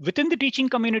 Within the teaching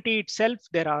community itself,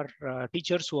 there are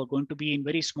teachers who are going to be in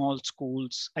very small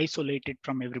schools, isolated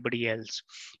from everybody else.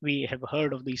 We have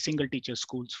heard of the single teacher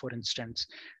schools, for instance,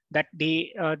 that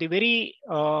the very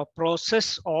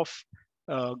process of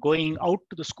going out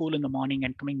to the school in the morning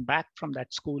and coming back from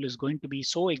that school is going to be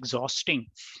so exhausting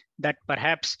that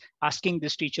perhaps asking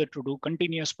this teacher to do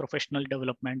continuous professional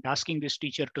development, asking this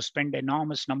teacher to spend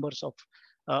enormous numbers of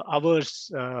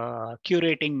hours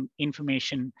curating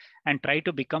information and try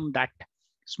to become that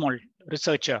small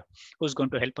researcher who's going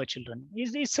to help our children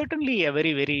is certainly a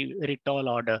very, very, very tall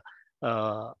order.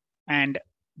 And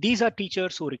these are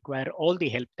teachers who require all the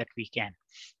help that we can.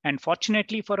 And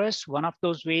fortunately for us, one of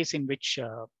those ways in which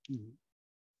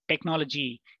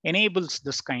technology enables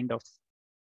this kind of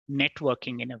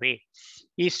networking in a way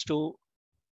is to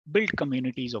build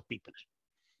communities of people.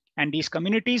 And these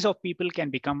communities of people can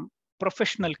become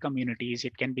professional communities.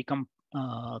 It can become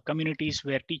communities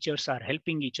where teachers are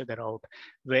helping each other out,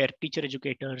 where teacher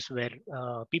educators, where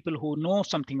people who know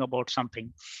something about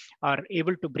something are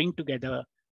able to bring together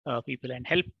people and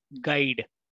help guide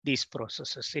these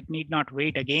processes. It need not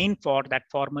wait again for that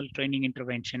formal training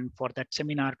intervention, for that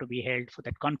seminar to be held, for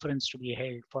that conference to be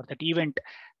held, for that event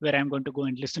where I'm going to go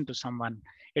and listen to someone.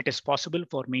 It is possible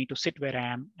for me to sit where I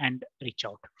am and reach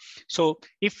out. So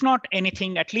if not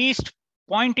anything, at least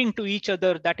pointing to each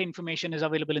other, that information is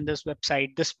available in this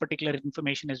website. This particular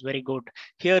information is very good.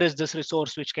 Here is this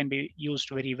resource which can be used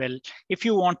very well. If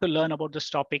you want to learn about this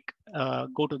topic,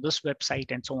 go to this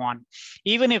website and so on.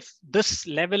 Even if this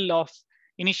level of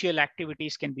initial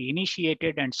activities can be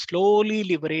initiated and slowly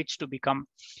leveraged to become,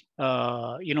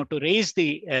 to raise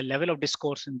the level of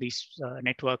discourse in these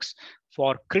networks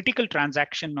for critical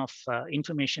transaction of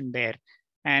information there,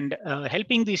 and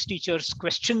helping these teachers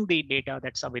question the data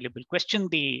that's available, question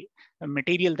the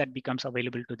material that becomes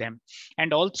available to them,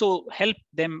 and also help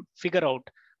them figure out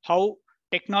how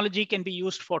technology can be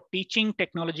used for teaching,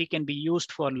 technology can be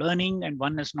used for learning, and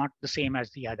one is not the same as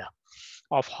the other,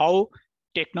 of how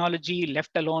technology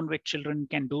left alone with children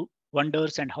can do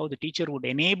wonders and how the teacher would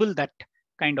enable that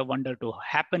kind of wonder to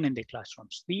happen in the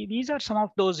classrooms. These are some of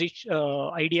those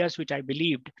ideas which I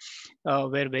believed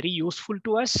were very useful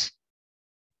to us,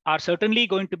 are certainly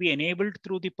going to be enabled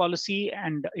through the policy,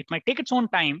 and it might take its own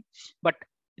time, but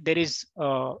there is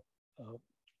a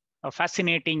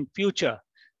fascinating future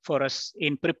for us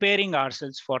in preparing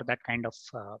ourselves for that kind of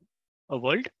a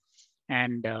world.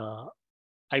 And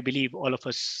I believe all of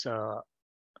us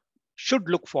should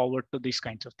look forward to these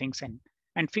kinds of things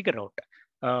and figure out.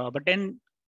 But then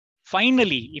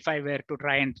finally, if I were to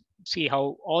try and see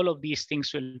how all of these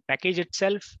things will package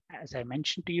itself, as I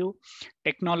mentioned to you,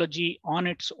 technology on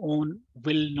its own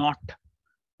will not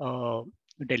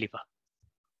deliver.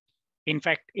 In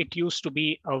fact, it used to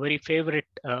be a very favorite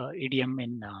idiom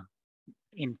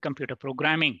in computer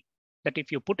programming, that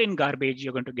if you put in garbage,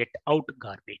 you're going to get out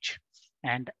garbage.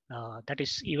 And that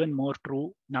is even more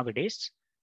true nowadays.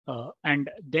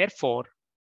 And therefore,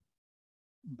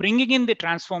 bringing in the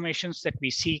transformations that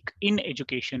we seek in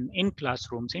education, in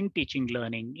classrooms, in teaching,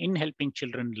 learning, in helping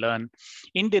children learn,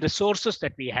 in the resources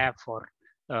that we have for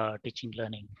teaching,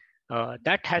 learning,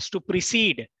 that has to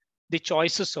precede the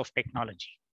choices of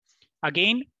technology.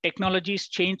 Again, technologies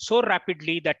change so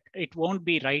rapidly that it won't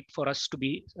be right for us to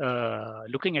be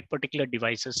looking at particular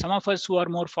devices. Some of us who are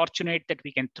more fortunate that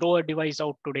we can throw a device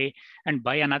out today and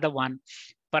buy another one,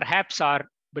 perhaps are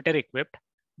better equipped,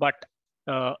 but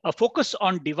a focus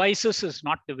on devices is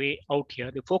not the way out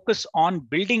here. The focus on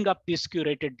building up this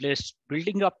curated list,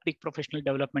 building up the professional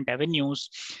development avenues,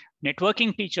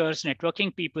 networking teachers,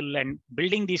 networking people, and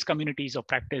building these communities of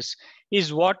practice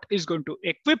is what is going to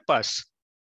equip us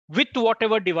with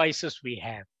whatever devices we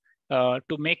have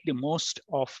to make the most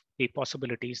of the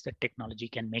possibilities that technology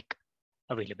can make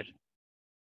available.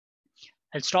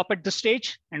 I'll stop at this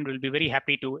stage and we'll be very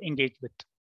happy to engage with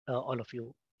all of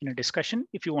you in a discussion.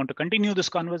 If you want to continue this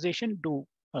conversation, do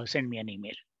send me an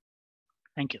email.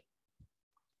 Thank you.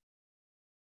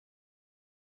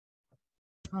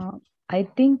 I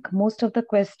think most of the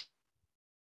questions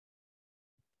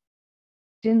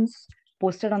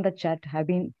posted on the chat have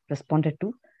been responded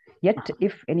to. Yet,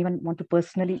 if anyone want to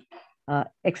personally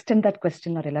extend that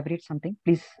question or elaborate something,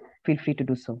 please feel free to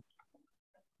do so.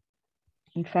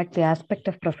 In fact, the aspect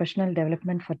of professional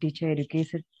development for teacher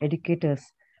educators,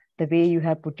 the way you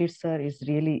have put it, sir, is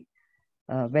really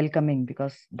welcoming,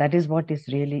 because that is what is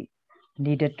really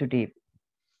needed today.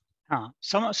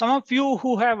 Some of you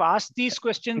who have asked these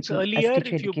questions earlier,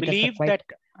 if you believe that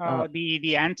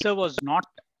the answer was not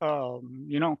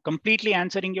completely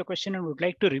answering your question and would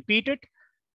like to repeat it,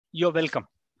 you're welcome.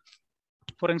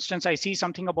 For instance, I see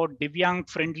something about Divyang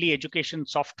friendly education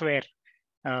software.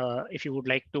 If you would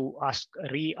like to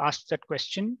re-ask that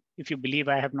question, if you believe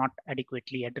I have not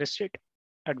adequately addressed it,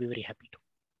 I'd be very happy to.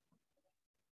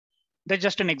 That's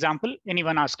just an example.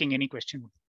 Anyone asking any question?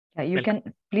 Yeah, you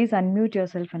can please unmute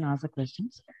yourself and ask the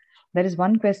questions. There is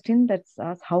one question that's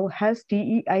asked, how has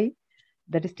TEI,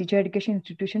 that is Teacher Education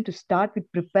Institution, to start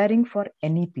with preparing for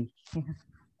NEP?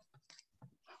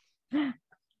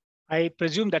 I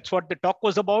presume that's what the talk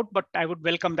was about, but I would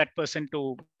welcome that person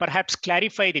to perhaps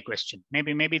clarify the question.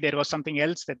 Maybe there was something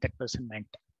else that person meant.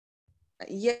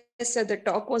 Yes, sir, the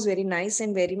talk was very nice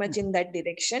and very much in that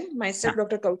direction. Myself,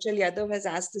 Dr. Kaushal Yadav, has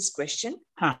asked this question.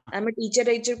 I'm a teacher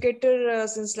educator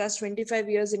since last 25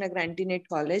 years in a Grantinate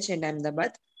College in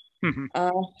Ahmedabad,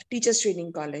 Teachers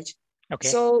Training College. Okay.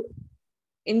 So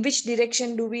in which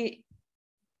direction do we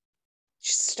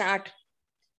start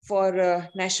for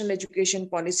National Education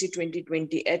Policy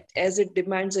 2020, as it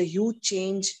demands a huge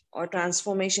change or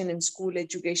transformation in school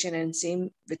education, and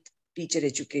same with teacher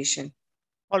education?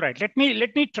 All right, let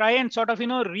me try and sort of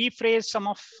rephrase some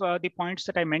of the points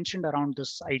that I mentioned around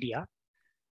this idea.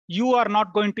 You are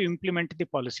not going to implement the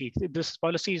policy. This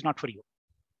policy is not for you.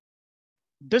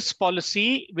 This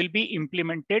policy will be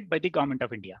implemented by the Government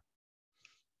of India.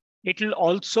 It will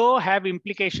also have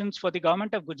implications for the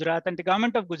Government of Gujarat, and the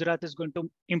Government of Gujarat is going to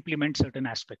implement certain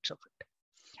aspects of it.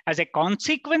 As a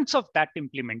consequence of that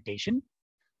implementation,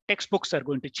 textbooks are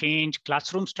going to change,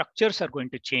 classroom structures are going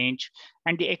to change,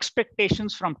 and the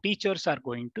expectations from teachers are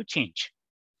going to change.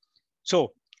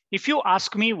 So if you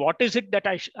ask me what is it that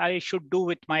I should do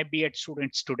with my B.Ed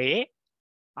students today,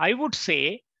 I would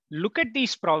say, look at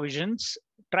these provisions,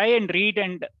 try and read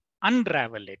and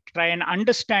unravel it, try and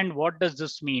understand what does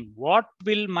this mean? What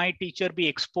will my teacher be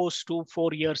exposed to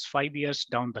 4 years, 5 years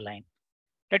down the line?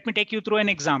 Let me take you through an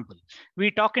example.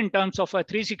 We talk in terms of a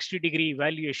 360-degree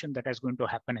evaluation that is going to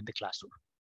happen in the classroom.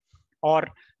 Or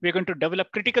we're going to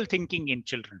develop critical thinking in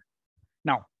children.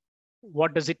 Now,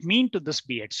 what does it mean to this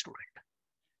B.Ed student?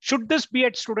 Should this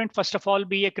B.Ed student, first of all,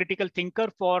 be a critical thinker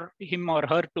for him or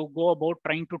her to go about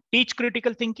trying to teach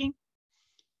critical thinking?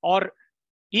 Or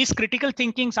is critical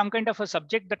thinking some kind of a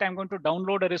subject that I'm going to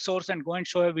download a resource and go and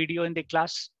show a video in the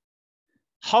class?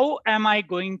 How am I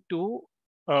going to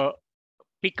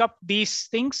pick up these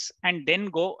things and then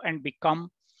go and become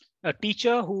a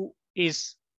teacher who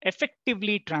is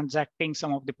effectively transacting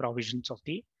some of the provisions of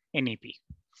the NEP?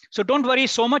 So don't worry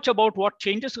so much about what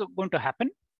changes are going to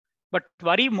happen, but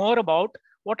worry more about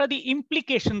what are the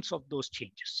implications of those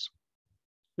changes.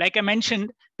 Like I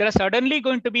mentioned, there are suddenly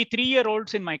going to be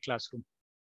 3-year-olds in my classroom.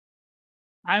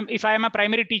 If I am a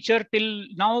primary teacher, till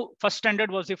now, first standard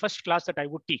was the first class that I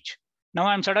would teach. Now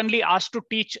I'm suddenly asked to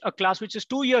teach a class which is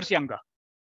 2 years younger.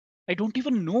 I don't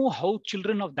even know how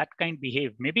children of that kind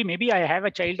behave. Maybe I have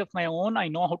a child of my own. I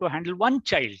know how to handle one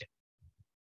child.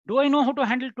 Do I know how to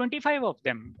handle 25 of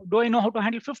them? Do I know how to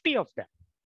handle 50 of them?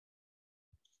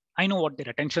 I know what their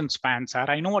attention spans are.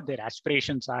 I know what their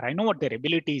aspirations are. I know what their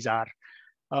abilities are.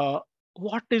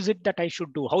 What is it that I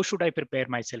should do? How should I prepare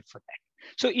myself for that?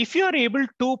 So if you're able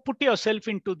to put yourself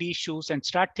into these shoes and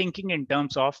start thinking in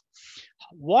terms of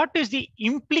what is the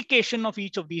implication of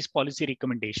each of these policy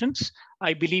recommendations,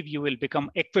 I believe you will become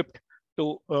equipped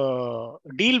to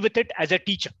deal with it as a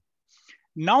teacher.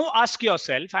 Now ask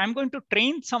yourself, I'm going to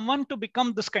train someone to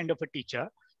become this kind of a teacher.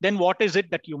 Then what is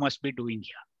it that you must be doing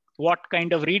here? What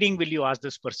kind of reading will you ask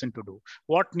this person to do?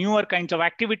 What newer kinds of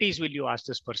activities will you ask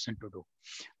this person to do?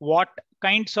 What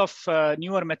kinds of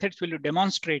newer methods will you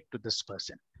demonstrate to this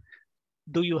person?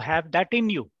 Do you have that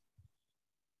in you?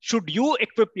 Should you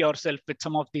equip yourself with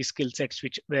some of these skill sets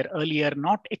which were earlier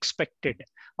not expected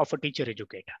of a teacher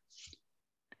educator?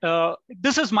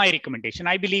 This is my recommendation.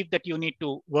 I believe that you need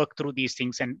to work through these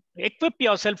things and equip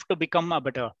yourself to become a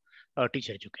better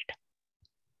teacher educator.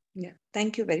 Yeah,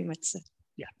 thank you very much, sir.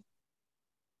 Yeah.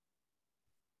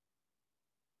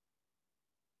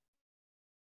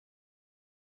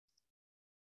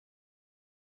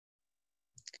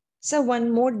 So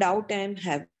one more doubt I am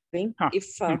having,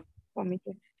 for me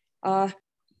to,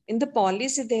 in the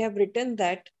policy, they have written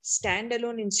that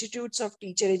standalone institutes of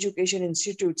teacher education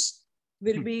institutes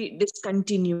will be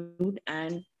discontinued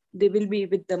and they will be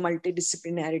with the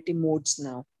multidisciplinarity modes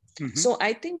now. So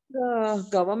I think the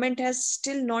government has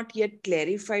still not yet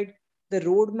clarified the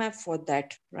roadmap for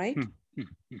that, right?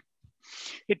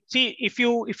 See, if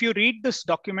you read this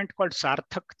document called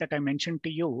Sarthak that I mentioned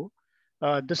to you,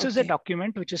 this is a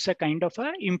document which is a kind of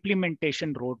a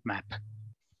implementation roadmap.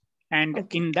 And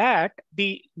in that,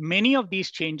 many of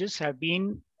these changes have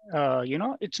been,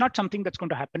 it's not something that's going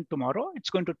to happen tomorrow.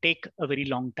 It's going to take a very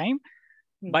long time.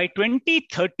 By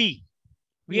 2030,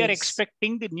 we are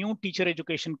expecting the new teacher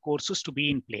education courses to be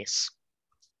in place.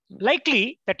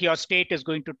 Likely that your state is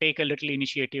going to take a little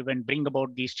initiative and bring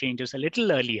about these changes a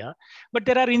little earlier, but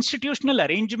there are institutional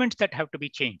arrangements that have to be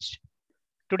changed.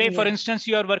 Today, for instance,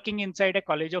 you are working inside a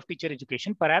college of teacher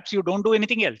education. Perhaps you don't do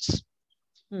anything else.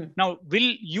 Now,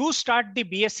 will you start the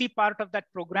BSc part of that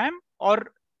program,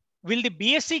 or will the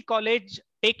BSc college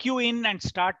take you in and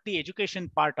start the education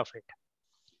part of it?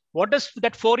 What does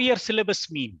that 4-year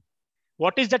syllabus mean?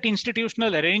 What is that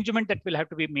institutional arrangement that will have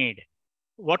to be made?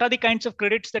 What are the kinds of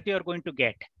credits that you are going to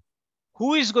get?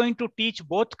 Who is going to teach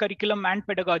both curriculum and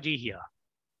pedagogy here?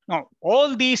 Now,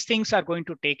 all these things are going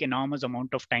to take enormous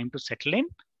amount of time to settle in.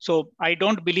 So I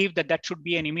don't believe that that should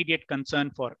be an immediate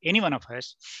concern for any one of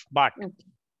us, but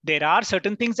there are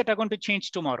certain things that are going to change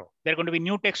tomorrow. There are going to be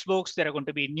new textbooks. There are going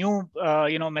to be new,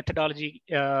 methodology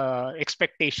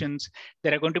expectations.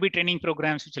 There are going to be training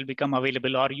programs which will become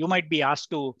available, or you might be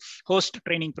asked to host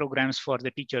training programs for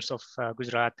the teachers of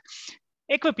Gujarat.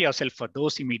 Equip yourself for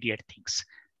those immediate things.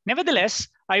 Nevertheless,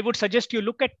 I would suggest you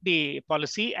look at the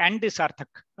policy and the Sarthak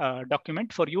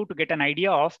document for you to get an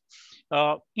idea of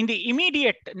in the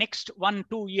immediate next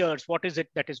 1-2 years, what is it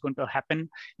that is going to happen?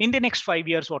 In the next 5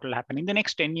 years, what will happen? In the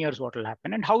next 10 years, what will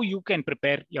happen? And how you can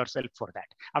prepare yourself for that.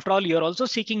 After all, you're also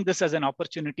seeking this as an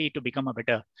opportunity to become a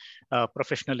better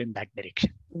professional in that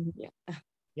direction.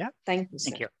 Yeah. Thank you,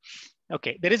 sir. Thank you.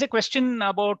 Okay. There is a question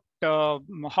about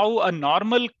how a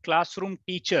normal classroom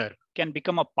teacher can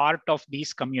become a part of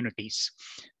these communities.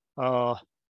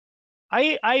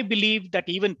 I believe that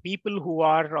even people who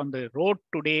are on the road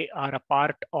today are a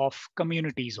part of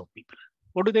communities of people.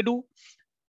 What do?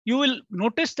 You will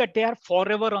notice that they are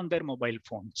forever on their mobile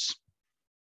phones.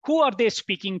 Who are they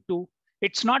speaking to?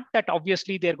 It's not that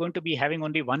obviously they're going to be having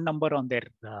only one number on their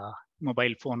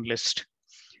mobile phone list.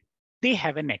 They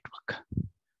have a network.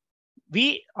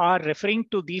 We are referring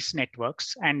to these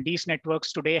networks, and these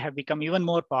networks today have become even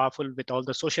more powerful with all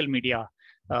the social media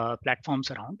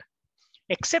platforms around.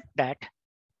 Except that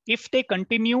if they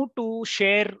continue to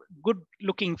share good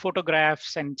looking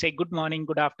photographs and say good morning,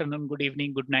 good afternoon, good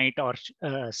evening, good night, or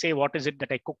say what is it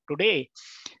that I cooked today,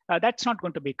 that's not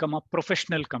going to become a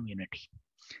professional community.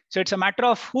 So it's a matter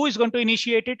of who is going to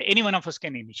initiate it. Any one of us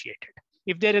can initiate it.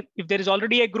 If there is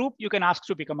already a group, you can ask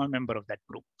to become a member of that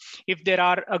group. If there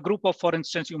are a group of, for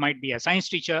instance, you might be a science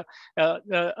teacher,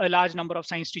 a large number of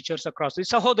science teachers across the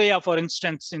Sahodaya, for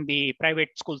instance, in the private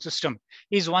school system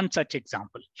is one such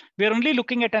example. We're only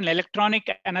looking at an electronic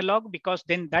analog because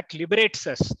then that liberates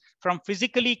us from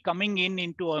physically coming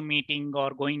into a meeting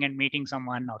or going and meeting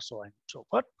someone or so on and so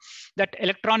forth. That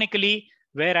electronically,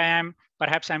 where I am,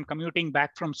 perhaps I'm commuting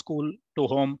back from school to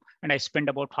home and I spend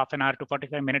about half an hour to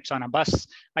 45 minutes on a bus,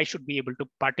 I should be able to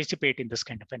participate in this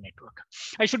kind of a network.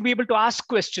 I should be able to ask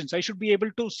questions. I should be able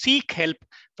to seek help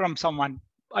from someone.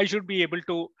 I should be able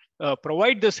to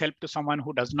provide this help to someone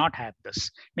who does not have this.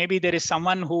 Maybe there is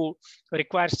someone who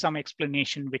requires some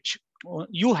explanation which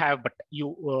you have, but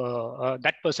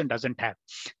that person doesn't have.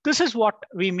 This is what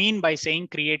we mean by saying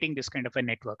creating this kind of a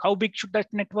network. How big should that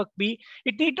network be?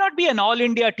 It need not be an all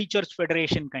India Teachers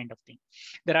Federation kind of thing.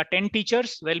 There are 10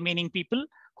 teachers, well-meaning people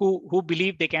who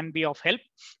believe they can be of help.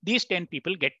 These 10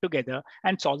 people get together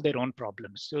and solve their own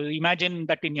problems. So imagine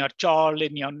that in your chawl,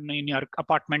 in your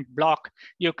apartment block,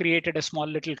 you created a small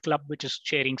little club which is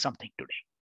sharing something today.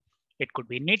 It could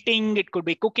be knitting, it could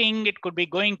be cooking, it could be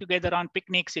going together on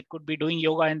picnics, it could be doing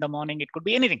yoga in the morning, it could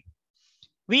be anything.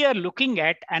 We are looking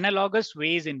at analogous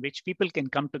ways in which people can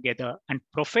come together and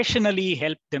professionally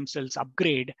help themselves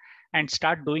upgrade and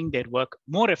start doing their work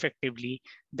more effectively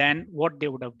than what they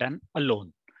would have done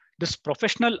alone. This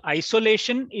professional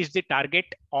isolation is the target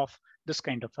of this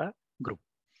kind of a group.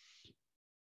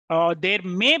 There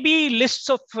may be lists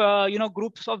of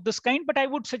groups of this kind, but I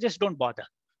would suggest don't bother.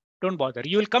 Don't bother.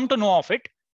 You will come to know of it.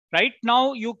 Right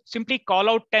now, you simply call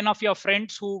out 10 of your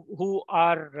friends who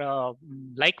are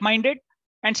like-minded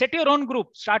and set your own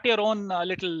group. Start your own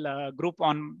little group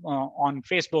on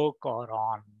Facebook or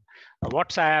on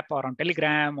WhatsApp or on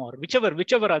Telegram or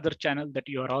whichever other channel that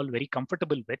you are all very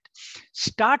comfortable with.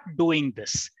 Start doing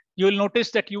this. You will notice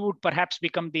that you would perhaps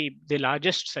become the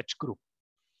largest such group.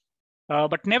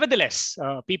 But nevertheless,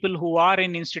 people who are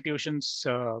in institutions,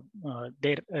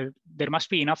 there must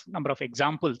be enough number of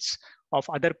examples of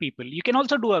other people. You can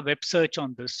also do a web search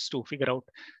on this to figure out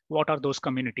what are those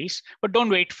communities, but don't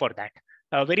wait for that.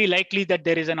 Very likely that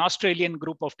there is an Australian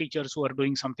group of teachers who are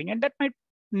doing something, and that might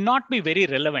not be very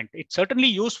relevant. It's certainly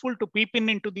useful to peep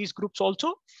into these groups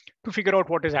also to figure out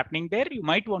what is happening there. You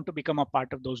might want to become a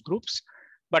part of those groups,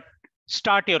 but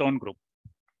start your own group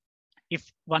if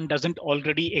one doesn't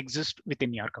already exist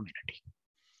within your community.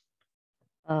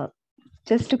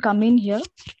 Just to come in here.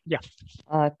 Yeah.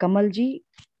 Kamalji,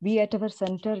 we at our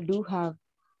center do have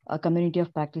a community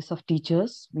of practice of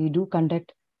teachers. We do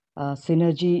conduct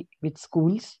synergy with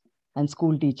schools and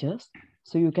school teachers.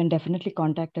 So you can definitely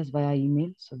contact us via email.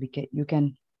 So you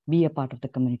can be a part of the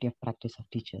community of practice of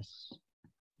teachers.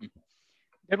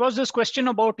 There was this question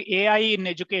about AI in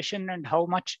education and how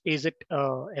much is it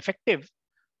effective.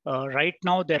 Right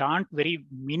now, there aren't very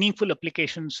meaningful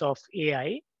applications of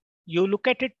AI. You look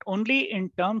at it only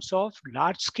in terms of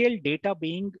large-scale data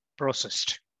being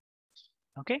processed.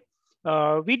 Okay,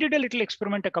 we did a little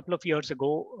experiment a couple of years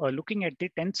ago looking at the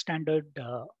 10th standard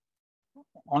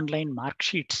online mark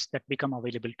sheets that become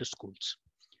available to schools.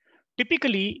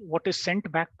 Typically, what is sent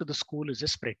back to the school is a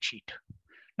spreadsheet.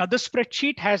 Now, the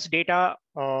spreadsheet has data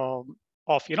of,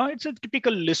 it's a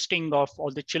typical listing of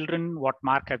all the children, what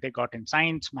mark have they got in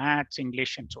science, maths,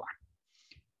 English, and so on.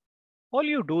 All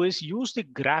you do is use the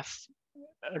graph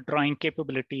drawing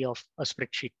capability of a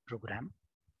spreadsheet program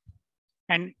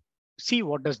and see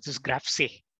what does this graph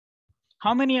say.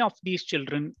 How many of these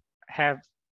children have,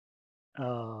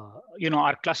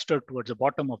 are clustered towards the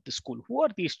bottom of the school? Who are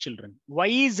these children? Why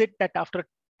is it that after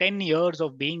 10 years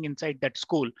of being inside that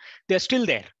school, they're still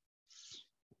there?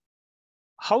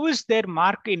 How is their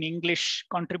mark in English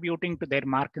contributing to their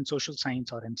mark in social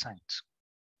science or in science?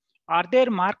 Are their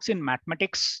marks in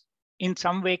mathematics in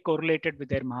some way correlated with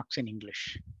their marks in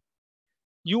English?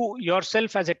 You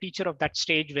yourself as a teacher of that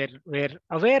stage were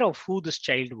aware of who this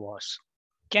child was.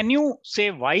 Can you say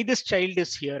why this child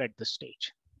is here at this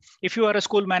stage? If you are a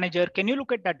school manager, can you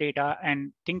look at that data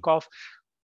and think of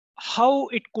how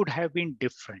it could have been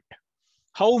different?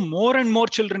 How more and more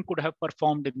children could have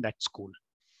performed in that school?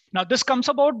 Now, this comes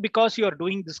about because you are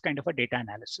doing this kind of a data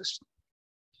analysis.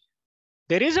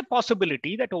 There is a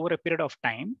possibility that over a period of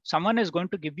time, someone is going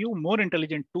to give you more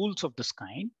intelligent tools of this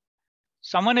kind.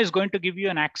 Someone is going to give you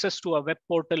an access to a web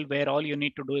portal where all you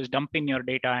need to do is dump in your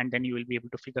data and then you will be able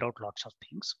to figure out lots of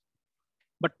things.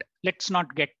 But let's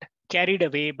not get carried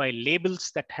away by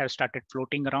labels that have started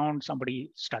floating around. Somebody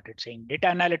started saying data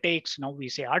analytics. Now we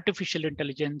say artificial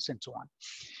intelligence and so on.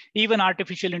 Even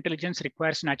artificial intelligence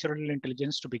requires natural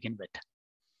intelligence to begin with.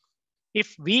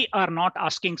 If we are not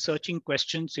asking searching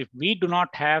questions, if we do not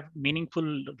have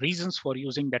meaningful reasons for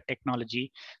using that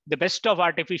technology, the best of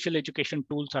artificial education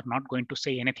tools are not going to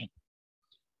say anything.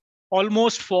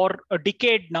 Almost for a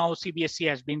decade now, CBSE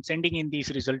has been sending in these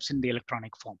results in the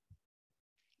electronic form.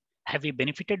 Have we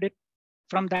benefited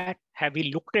from that? Have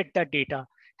we looked at that data?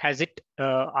 Has it,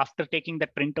 after taking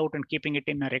that printout and keeping it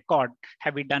in a record,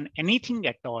 have we done anything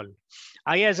at all?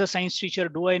 I, as a science teacher,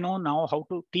 do I know now how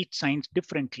to teach science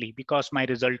differently because my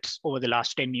results over the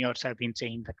last 10 years have been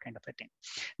saying that kind of a thing?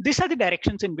 These are the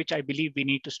directions in which I believe we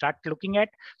need to start looking at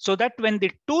so that when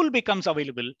the tool becomes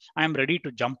available, I am ready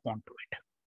to jump onto it.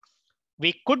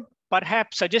 We could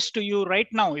perhaps suggest to you right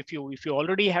now, if you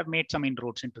already have made some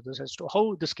inroads into this as to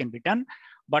how this can be done,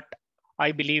 but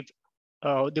I believe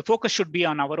the focus should be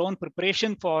on our own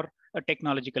preparation for a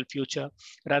technological future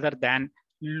rather than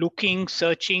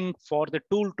searching for the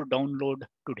tool to download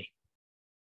today.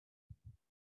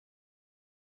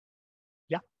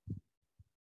 Yeah.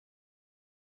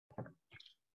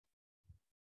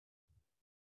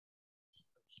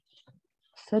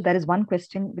 So there is one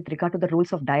question with regard to the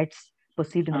roles of diets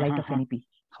perceived in the light of NAP.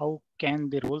 How can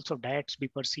the roles of diets be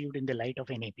perceived in the light of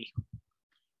NAP?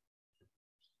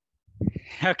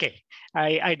 Okay,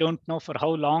 I don't know for how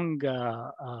long,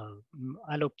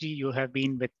 Alokji, you have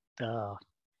been with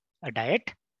a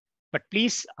diet, but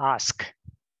please ask,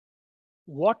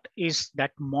 what is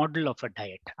that model of a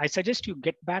diet? I suggest you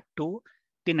get back to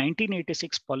the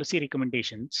 1986 policy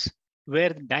recommendations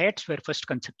where diets were first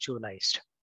conceptualized.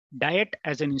 Diet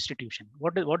as an institution.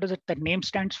 What does it, the name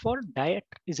stands for? Diet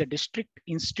is a district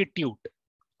institute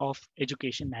of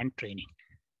education and training.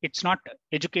 It's not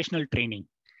educational training.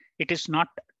 It is not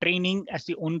training as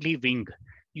the only wing.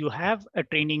 You have a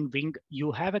training wing,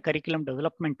 you have a curriculum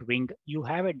development wing, you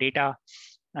have a data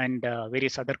and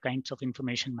various other kinds of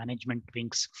information management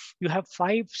wings. You have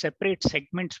 5 separate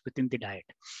segments within the diet.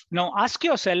 Now ask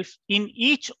yourself, in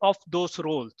each of those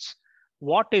roles,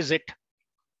 what is it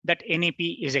that NAP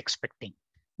is expecting?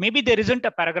 Maybe there isn't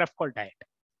a paragraph called diet.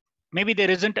 Maybe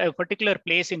there isn't a particular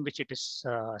place in which it is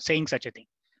saying such a thing.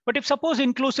 But if suppose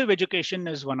inclusive education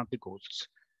is one of the goals,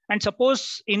 and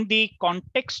suppose in the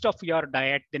context of your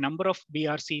diet, the number of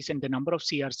BRCs and the number of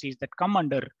CRCs that come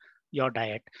under your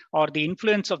diet, or the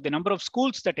influence of the number of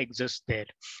schools that exist there.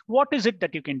 What is it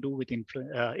that you can do with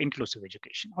inclusive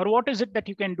education? Or what is it that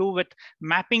you can do with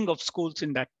mapping of schools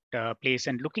in that place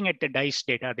and looking at the DICE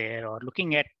data there, or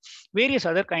looking at various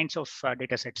other kinds of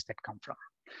data sets that come from?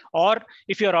 Or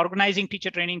if you're organizing teacher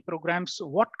training programs,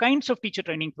 what kinds of teacher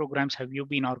training programs have you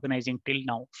been organizing till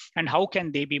now? And how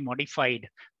can they be modified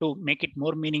to make it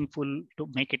more meaningful, to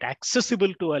make it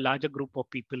accessible to a larger group of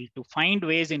people, to find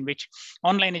ways in which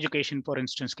online education, for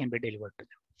instance, can be delivered to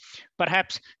them?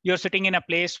 Perhaps you're sitting in a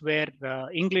place where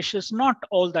English is not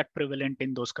all that prevalent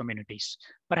in those communities.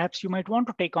 Perhaps you might want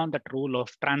to take on that role of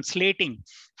translating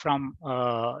from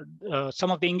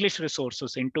some of the English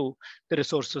resources into the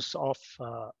resources of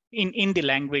in the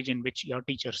language in which your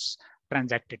teachers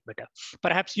transact it better.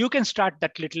 Perhaps you can start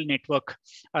that little network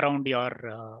around your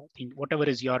thing, whatever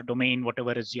is your domain,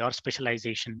 whatever is your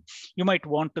specialization. You might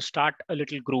want to start a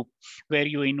little group where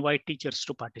you invite teachers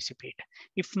to participate.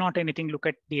 If not anything, look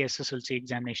at the SSLC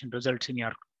examination results in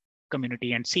your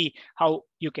community and see how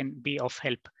you can be of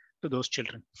help to those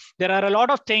children. There are a lot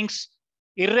of things,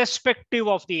 irrespective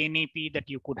of the NEP, that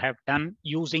you could have done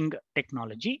using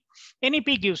technology.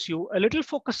 NEP gives you a little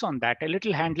focus on that, a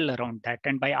little handle around that.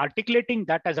 And by articulating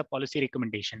that as a policy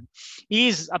recommendation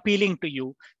is appealing to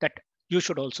you that you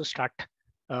should also start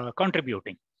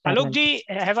contributing. Alokji,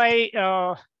 have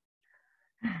I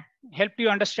helped you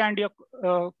understand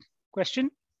your question?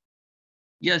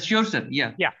 Yes, sure, sir.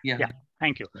 Yeah.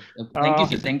 Thank you. Thank you,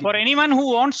 sir. Thank you. For anyone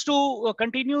who wants to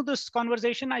continue this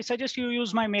conversation, I suggest you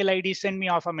use my mail ID, send me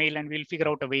off a mail, and we'll figure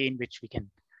out a way in which we can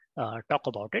talk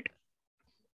about it.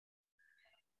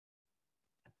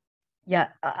 Yeah.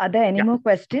 Are there any more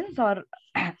questions, or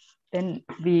then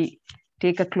we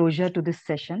take a closure to this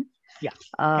session? Yeah.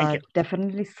 Thank you.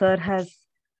 Definitely, sir has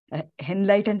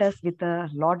enlightened us with a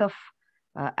lot of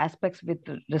aspects with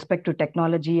respect to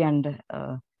technology and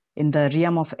in the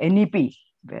realm of NEP,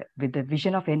 with the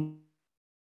vision of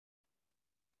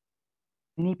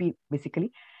NEP,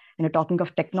 basically. Talking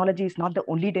of technology is not the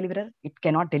only deliverer. It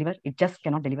cannot deliver. It just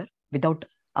cannot deliver without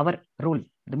our role,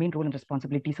 the main role and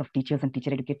responsibilities of teachers and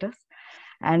teacher educators.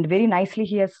 And very nicely,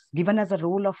 he has given us a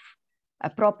role of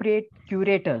appropriate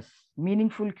curators,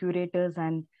 meaningful curators,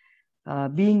 and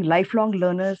being lifelong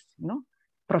learners,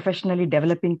 professionally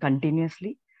developing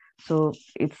continuously. So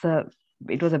it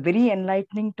was a very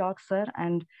enlightening talk, sir.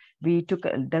 And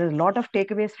there are a lot of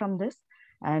takeaways from this.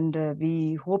 And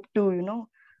we hope to,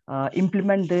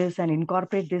 implement this and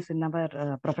incorporate this in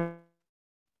our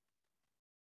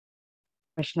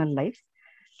professional lives.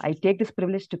 I take this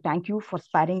privilege to thank you for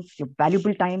sparing your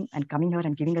valuable time and coming here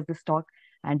and giving us this talk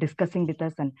and discussing with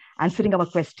us and answering our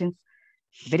questions.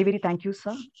 Very, very thank you,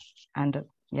 sir. And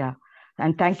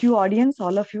and thank you, audience,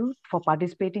 all of you, for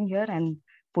participating here and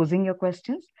posing your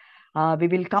questions. We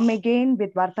will come again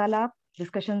with Vartalap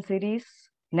discussion series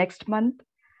next month,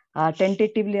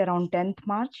 tentatively around 10th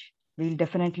March. We'll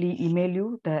definitely email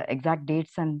you the exact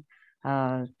dates and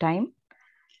time.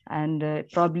 And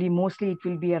probably mostly it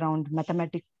will be around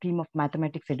theme of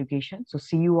mathematics education. So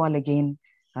see you all again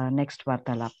next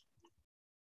Vartalap.